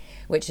policy,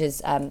 which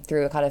is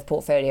through a kind of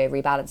portfolio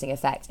rebalancing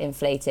effect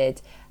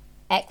inflated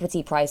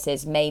equity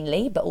prices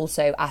mainly, but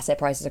also asset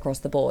prices across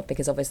the board,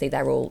 because obviously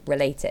they're all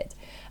related.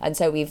 And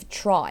so we've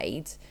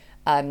tried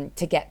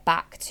to get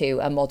back to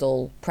a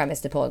model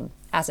premised upon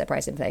asset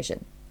price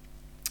inflation.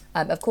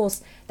 Of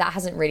course, that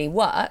hasn't really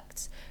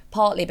worked,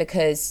 partly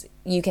because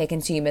UK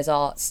consumers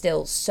are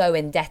still so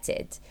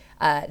indebted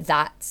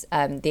that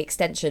the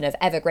extension of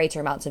ever greater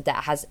amounts of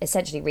debt has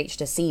essentially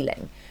reached a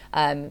ceiling.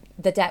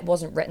 The debt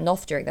wasn't written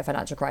off during the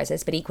financial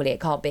crisis, but equally it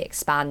can't be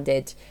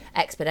expanded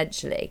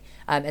exponentially.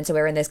 And so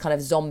we're in this kind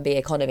of zombie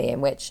economy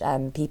in which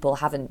people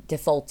haven't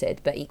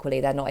defaulted, but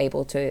equally they're not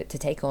able to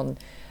take on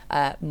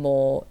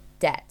more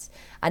debt.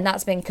 And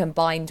that's been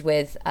combined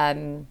with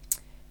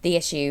the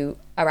issue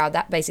around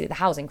that, basically the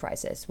housing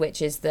crisis,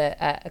 which is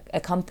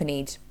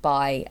accompanied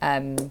by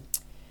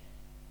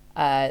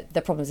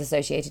the problems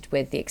associated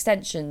with the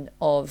extension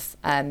of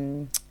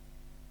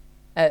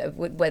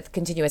with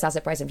continuous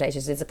asset price inflation.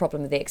 Is the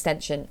problem with the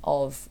extension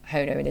of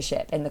home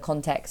ownership in the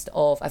context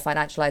of a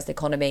financialised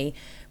economy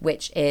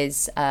which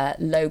is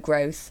low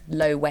growth,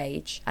 low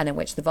wage, and in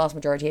which the vast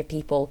majority of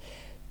people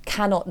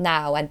cannot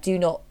now and do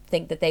not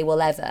think that they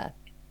will ever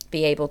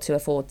be able to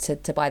afford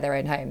to buy their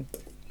own home.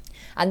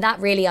 And that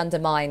really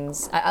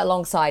undermines,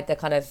 alongside the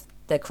kind of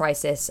the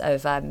crisis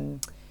of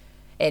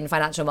in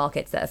financial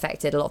markets that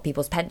affected a lot of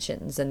people's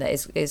pensions and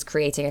that is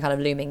creating a kind of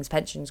looming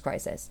pensions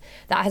crisis.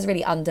 That has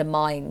really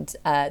undermined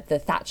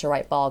the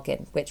Thatcherite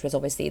bargain, which was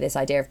obviously this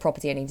idea of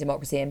property owning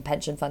democracy and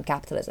pension fund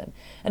capitalism,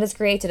 and has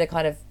created a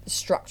kind of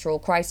structural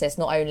crisis,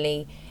 not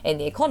only in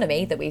the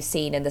economy that we've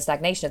seen in the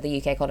stagnation of the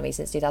UK economy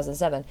since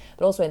 2007,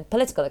 but also in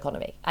political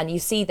economy. And you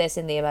see this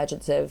in the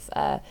emergence of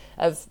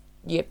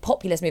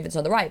populist movements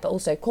on the right, but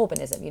also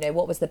Corbynism.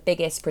 What was the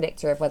biggest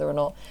predictor of whether or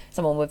not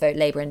someone would vote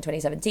Labour in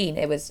 2017?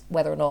 It was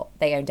whether or not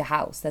they owned a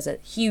house. There's a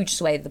huge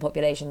swathe of the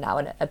population now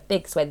and a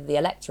big swathe of the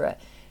electorate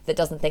that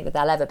doesn't think that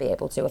they'll ever be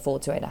able to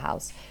afford to own a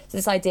house. So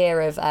this idea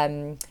of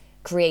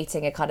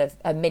creating a kind of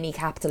a mini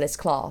capitalist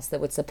class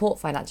that would support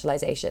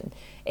financialisation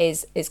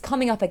is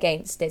coming up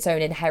against its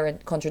own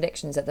inherent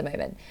contradictions at the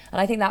moment.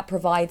 And I think that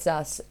provides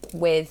us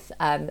with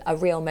a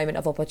real moment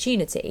of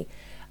opportunity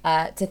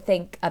to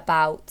think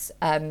about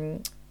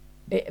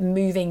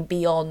moving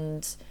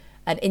beyond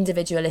an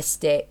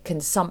individualistic,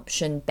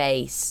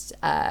 consumption-based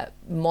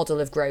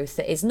model of growth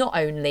that is not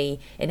only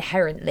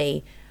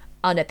inherently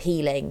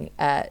unappealing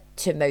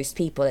to most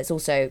people, it's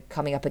also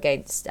coming up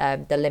against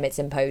the limits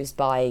imposed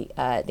by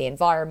the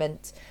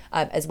environment,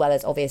 as well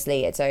as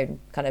obviously its own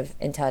kind of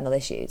internal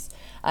issues,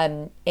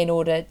 in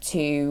order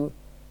to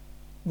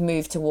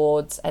move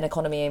towards an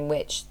economy in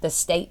which the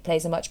state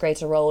plays a much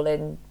greater role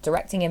in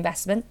directing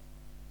investment,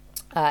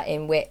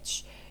 in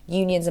which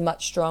unions are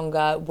much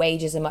stronger,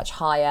 wages are much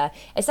higher,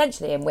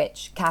 essentially in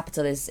which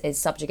capital is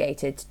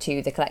subjugated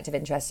to the collective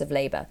interests of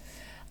labour.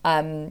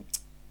 And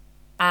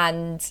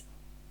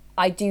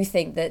I do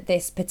think that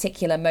this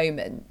particular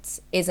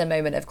moment is a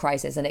moment of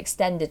crisis, an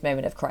extended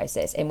moment of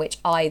crisis, in which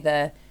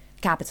either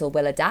capital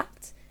will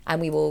adapt and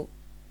we will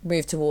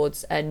move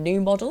towards a new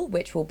model,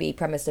 which will be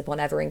premised upon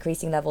ever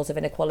increasing levels of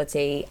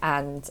inequality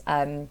and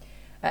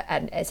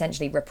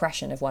essentially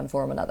repression of one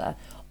form or another,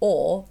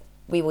 or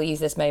we will use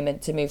this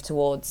moment to move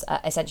towards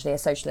essentially a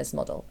socialist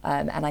model.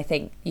 And I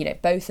think,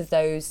 both of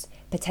those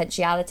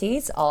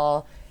potentialities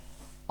are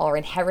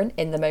inherent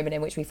in the moment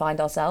in which we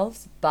find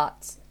ourselves.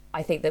 But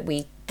I think that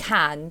we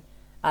can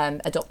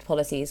adopt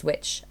policies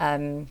which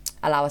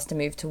allow us to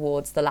move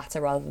towards the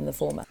latter rather than the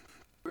former.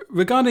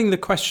 Regarding the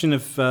question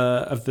of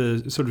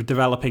the sort of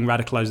developing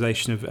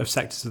radicalisation of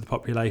sectors of the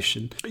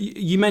population,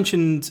 you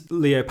mentioned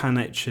Leo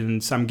Panitch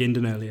and Sam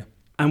Gindin earlier.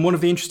 And one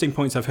of the interesting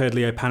points I've heard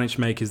Leo Panitch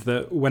make is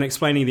that when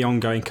explaining the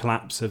ongoing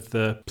collapse of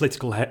the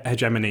political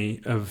hegemony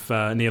of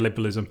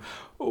neoliberalism,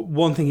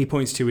 one thing he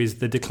points to is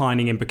the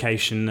declining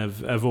imbrication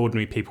of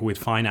ordinary people with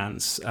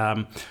finance.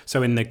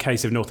 So in the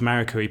case of North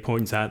America, he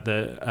points out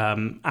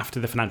that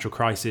after the financial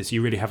crisis,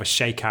 you really have a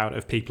shakeout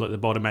of people at the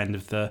bottom end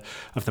of the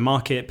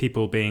market,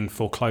 people being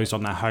foreclosed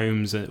on their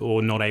homes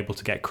or not able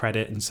to get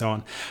credit and so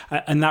on.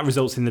 And that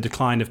results in the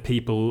decline of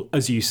people,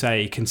 as you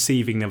say,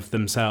 conceiving of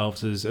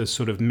themselves as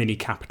sort of mini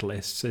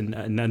capitalists, and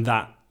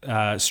that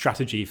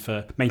strategy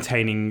for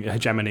maintaining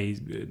hegemony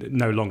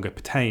no longer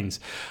pertains.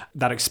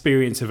 That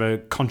experience of a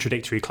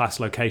contradictory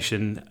class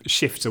location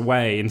shifts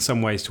away in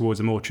some ways towards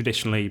a more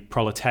traditionally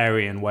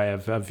proletarian way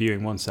of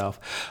viewing oneself.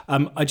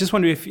 I just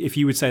wonder if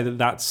you would say that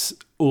that's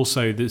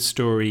also the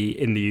story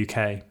in the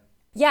UK.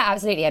 Yeah,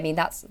 absolutely. I mean,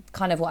 that's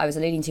kind of what I was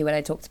alluding to when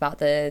I talked about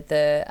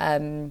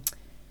the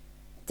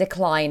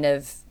decline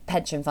of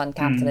pension fund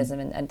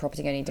capitalism and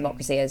property owning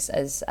democracy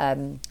as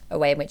a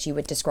way in which you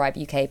would describe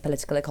UK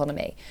political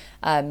economy.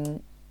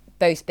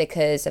 both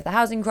because of the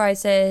housing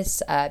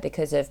crisis,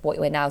 because of what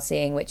we're now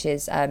seeing, which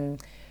is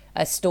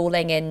a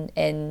stalling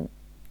in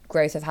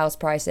growth of house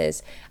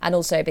prices, and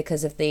also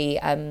because of the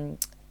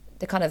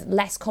kind of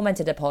less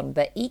commented upon,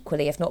 but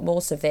equally, if not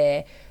more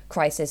severe,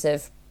 crisis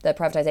of the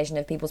privatisation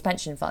of people's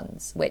pension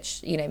funds,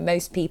 which,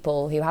 most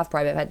people who have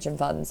private pension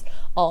funds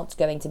aren't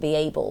going to be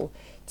able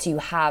to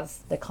have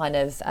the kind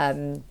of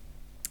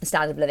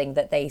standard of living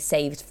that they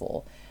saved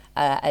for,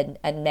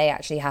 and they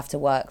actually have to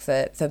work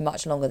for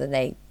much longer than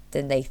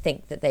they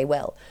think that they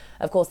will.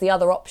 Of course, the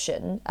other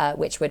option,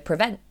 which would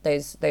prevent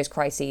those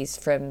crises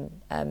from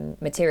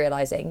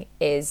materialising,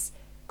 is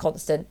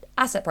constant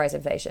asset price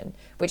inflation,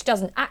 which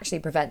doesn't actually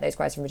prevent those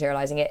crises from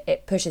materialising.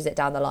 It pushes it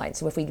down the line.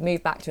 So if we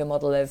move back to a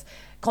model of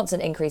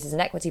constant increases in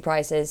equity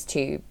prices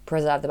to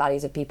preserve the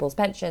values of people's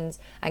pensions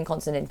and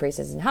constant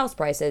increases in house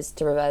prices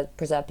to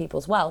preserve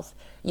people's wealth,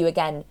 you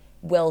again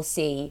will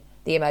see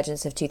the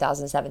emergence of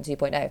 2007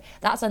 2.0.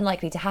 That's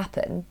unlikely to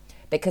happen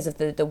because of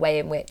the way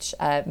in which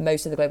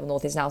most of the global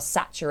north is now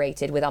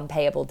saturated with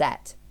unpayable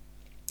debt.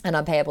 And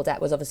unpayable debt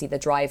was obviously the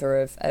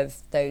driver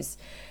of those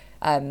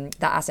that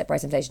asset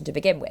price inflation to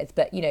begin with.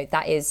 But,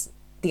 that is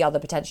the other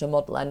potential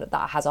model, and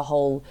that has a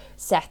whole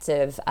set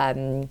of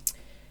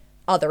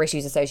other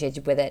issues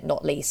associated with it,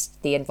 not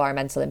least the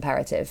environmental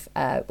imperative,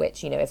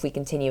 which, if we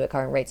continue at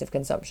current rates of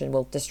consumption,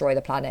 will destroy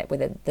the planet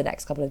within the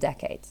next couple of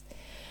decades.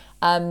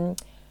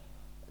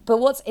 But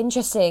what's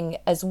interesting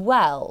as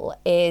well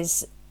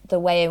is the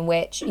way in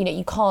which,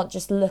 you can't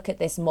just look at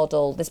this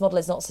model. This model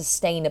is not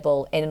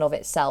sustainable in and of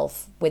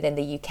itself within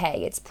the UK.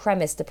 It's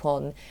premised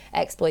upon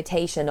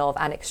exploitation of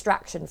and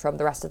extraction from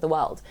the rest of the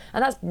world.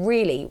 And that's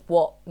really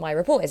what my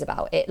report is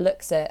about. It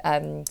looks at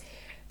the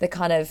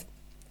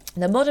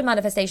modern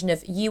manifestation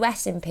of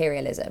US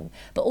imperialism,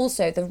 but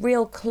also the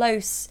real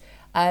close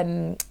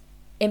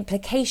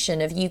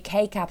implication of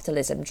UK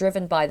capitalism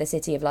driven by the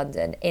City of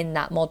London in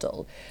that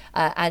model,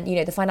 and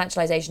the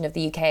financialisation of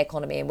the UK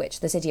economy, in which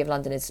the City of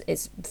London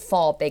is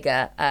far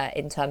bigger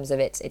in terms of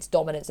its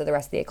dominance of the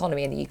rest of the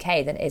economy in the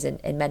UK than it is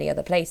in many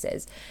other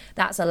places.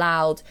 That's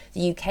allowed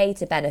the UK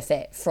to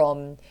benefit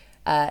from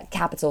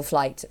capital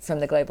flight from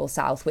the global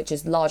south, which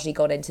has largely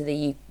gone into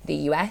the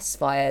US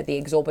via the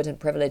exorbitant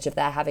privilege of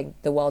their having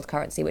the world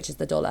currency, which is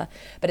the dollar.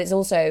 But it's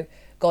also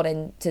gone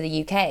into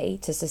the UK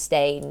to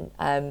sustain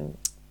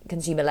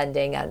consumer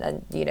lending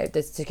and the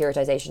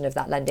securitization of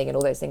that lending and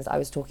all those things I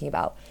was talking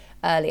about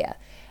earlier.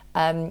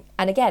 And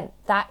again,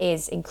 that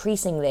is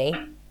increasingly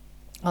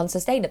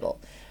unsustainable.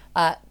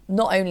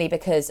 Not only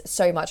because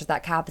so much of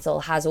that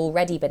capital has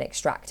already been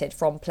extracted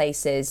from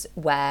places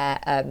where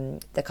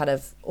the kind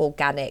of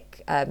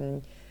organic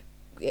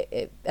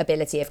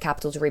ability of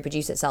capital to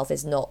reproduce itself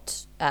is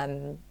not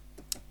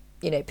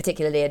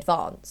particularly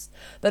advanced,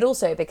 but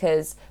also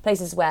because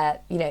places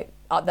where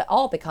that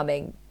are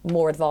becoming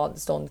more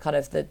advanced on kind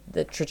of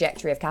the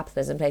trajectory of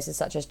capitalism, places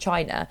such as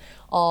China,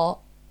 are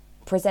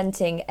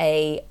presenting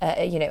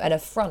an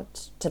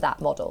affront to that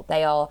model.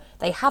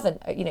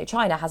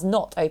 China has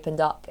not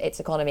opened up its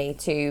economy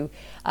to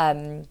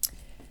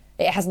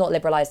it has not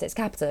liberalised its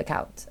capital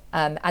account,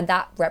 and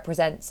that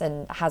represents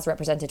and has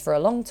represented for a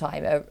long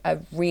time a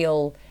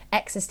real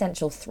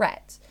existential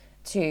threat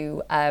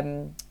to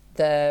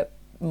the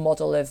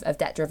model of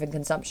debt-driven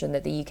consumption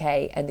that the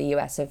UK and the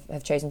US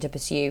have chosen to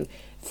pursue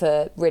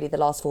for really the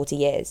last 40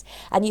 years.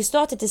 And you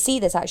started to see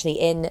this actually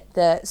in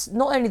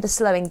not only the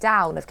slowing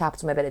down of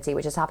capital mobility,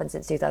 which has happened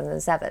since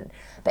 2007,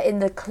 but in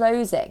the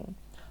closing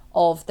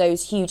of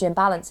those huge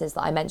imbalances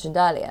that I mentioned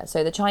earlier.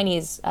 So the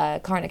Chinese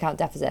current account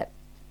deficit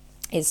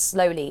is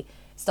slowly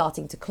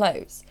starting to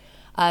close.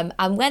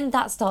 And when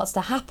that starts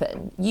to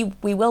happen,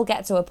 we will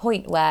get to a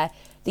point where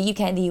the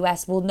UK and the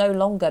US will no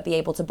longer be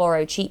able to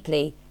borrow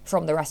cheaply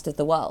from the rest of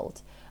the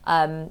world.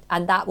 And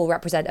that will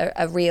represent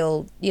a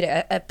real,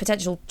 a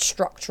potential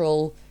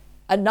structural,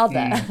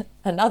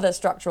 another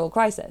structural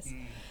crisis.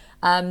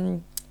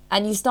 And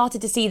you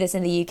started to see this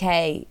in the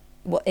UK,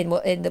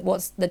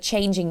 what's the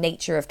changing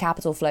nature of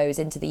capital flows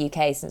into the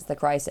UK since the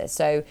crisis.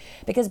 So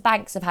because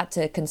banks have had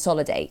to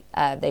consolidate,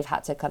 they've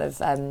had to kind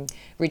of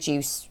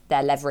reduce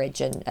their leverage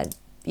and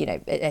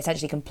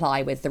essentially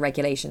comply with the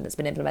regulation that's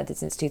been implemented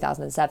since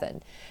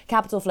 2007.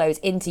 Capital flows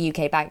into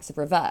UK banks have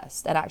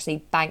reversed, and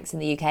actually banks in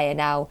the UK are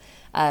now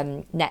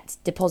net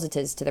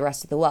depositors to the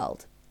rest of the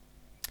world.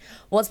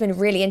 What's been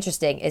really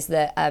interesting is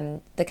that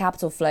the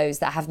capital flows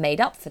that have made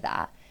up for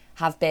that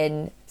have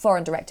been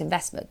foreign direct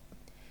investment.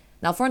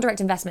 Now, foreign direct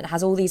investment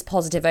has all these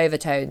positive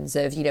overtones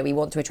of, we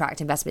want to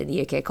attract investment in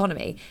the UK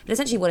economy. But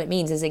essentially what it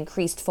means is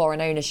increased foreign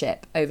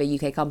ownership over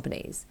UK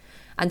companies.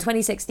 And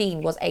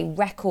 2016 was a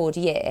record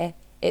year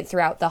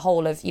throughout the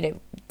whole of,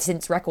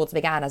 since records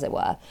began, as it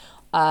were,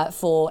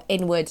 for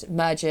inward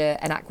merger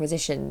and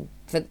acquisition,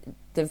 for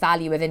the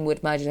value of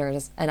inward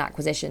mergers and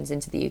acquisitions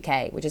into the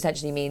UK, which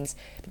essentially means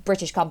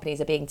British companies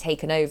are being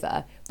taken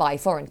over by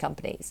foreign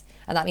companies.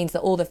 And that means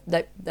that all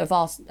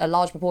a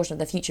large proportion of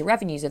the future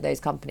revenues of those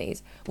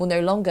companies will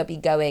no longer be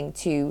going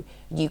to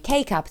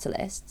UK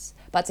capitalists,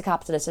 but to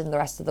capitalists in the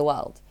rest of the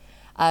world.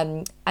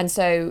 And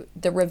so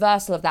the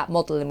reversal of that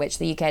model in which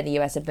the UK and the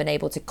US have been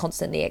able to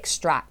constantly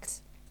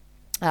extract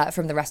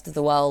from the rest of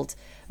the world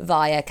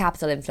via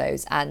capital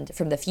inflows and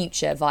from the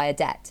future via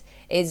debt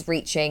is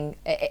reaching,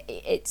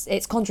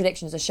 its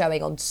contradictions are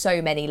showing on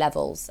so many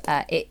levels.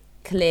 It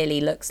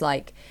clearly looks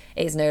like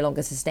it is no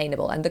longer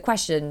sustainable. And the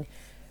question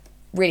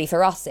really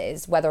for us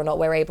is whether or not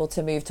we're able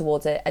to move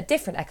towards a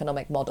different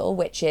economic model,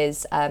 which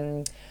is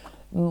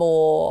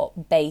more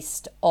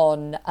based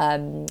on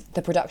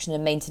the production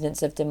and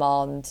maintenance of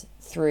demand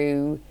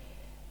through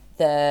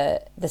the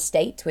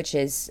state, which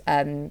is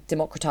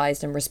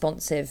democratized and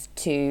responsive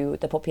to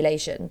the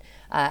population,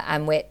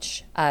 and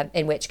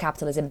in which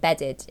capital is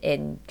embedded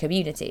in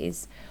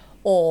communities,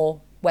 or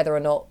whether or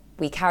not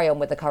we carry on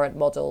with the current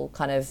model,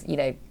 kind of,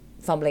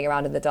 fumbling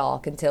around in the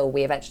dark until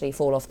we eventually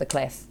fall off the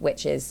cliff,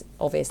 which is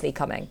obviously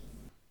coming.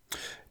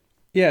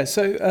 Yeah,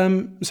 so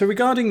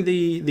regarding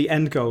the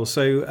end goal,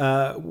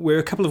 we're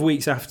a couple of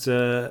weeks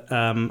after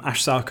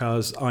Ash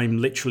Sarkar's "I'm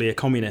literally a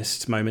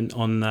communist" moment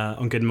on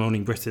Good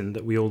Morning Britain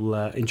that we all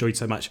enjoyed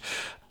so much.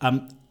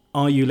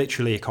 Are you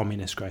literally a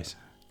communist, Grace?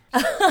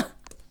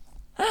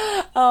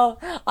 Oh,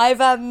 I've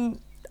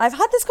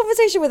had this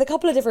conversation with a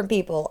couple of different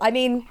people. I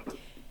mean,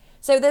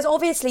 so there's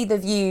obviously the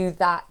view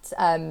that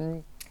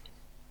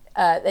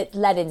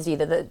Lenin's view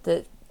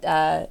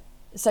that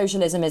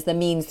socialism is the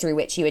means through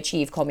which you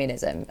achieve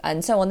communism.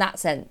 And so on that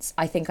sense,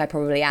 I think I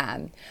probably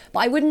am.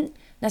 But I wouldn't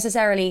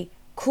necessarily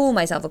call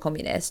myself a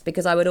communist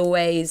because I would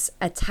always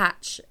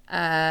attach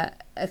a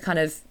kind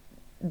of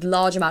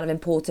large amount of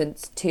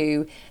importance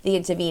to the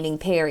intervening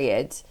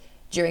period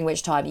during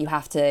which time you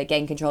have to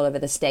gain control over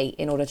the state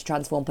in order to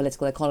transform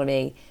political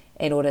economy,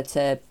 in order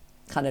to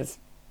kind of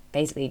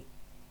basically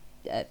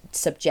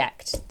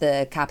subject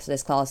the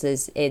capitalist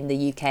classes in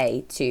the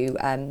UK to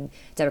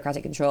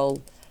democratic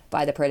control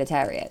by the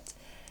proletariat.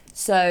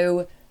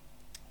 So,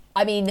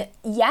 I mean,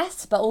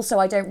 yes, but also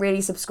I don't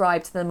really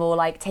subscribe to the more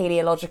like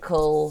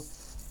teleological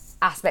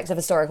aspects of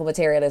historical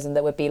materialism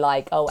that would be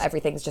like, oh,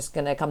 everything's just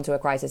going to come to a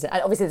crisis.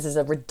 And obviously, this is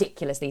a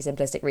ridiculously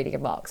simplistic reading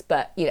of Marx,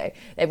 but,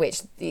 in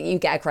which you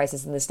get a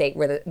crisis and the state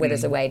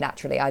withers away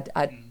naturally. I'd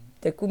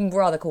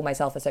rather call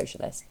myself a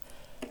socialist.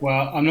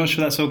 Well, I'm not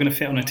sure that's all going to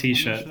fit on a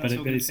T-shirt, but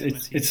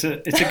it's a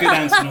good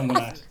answer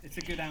nonetheless.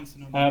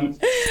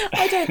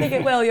 I don't think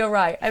it will, you're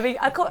right. I mean,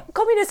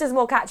 communist is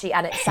more catchy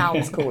and it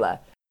sounds cooler.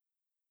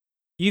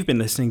 You've been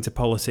listening to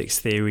Politics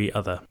Theory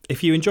Other.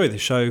 If you enjoy the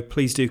show,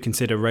 please do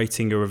consider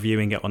rating or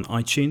reviewing it on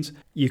iTunes.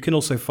 You can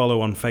also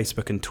follow on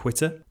Facebook and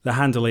Twitter. The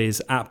handle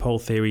is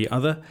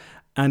 @PolTheoryOther.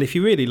 And if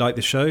you really like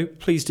the show,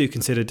 please do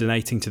consider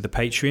donating to the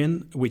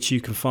Patreon, which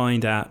you can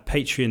find at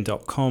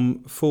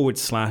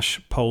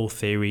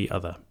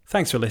patreon.com/PolTheoryOther.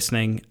 Thanks for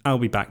listening. I'll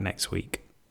be back next week.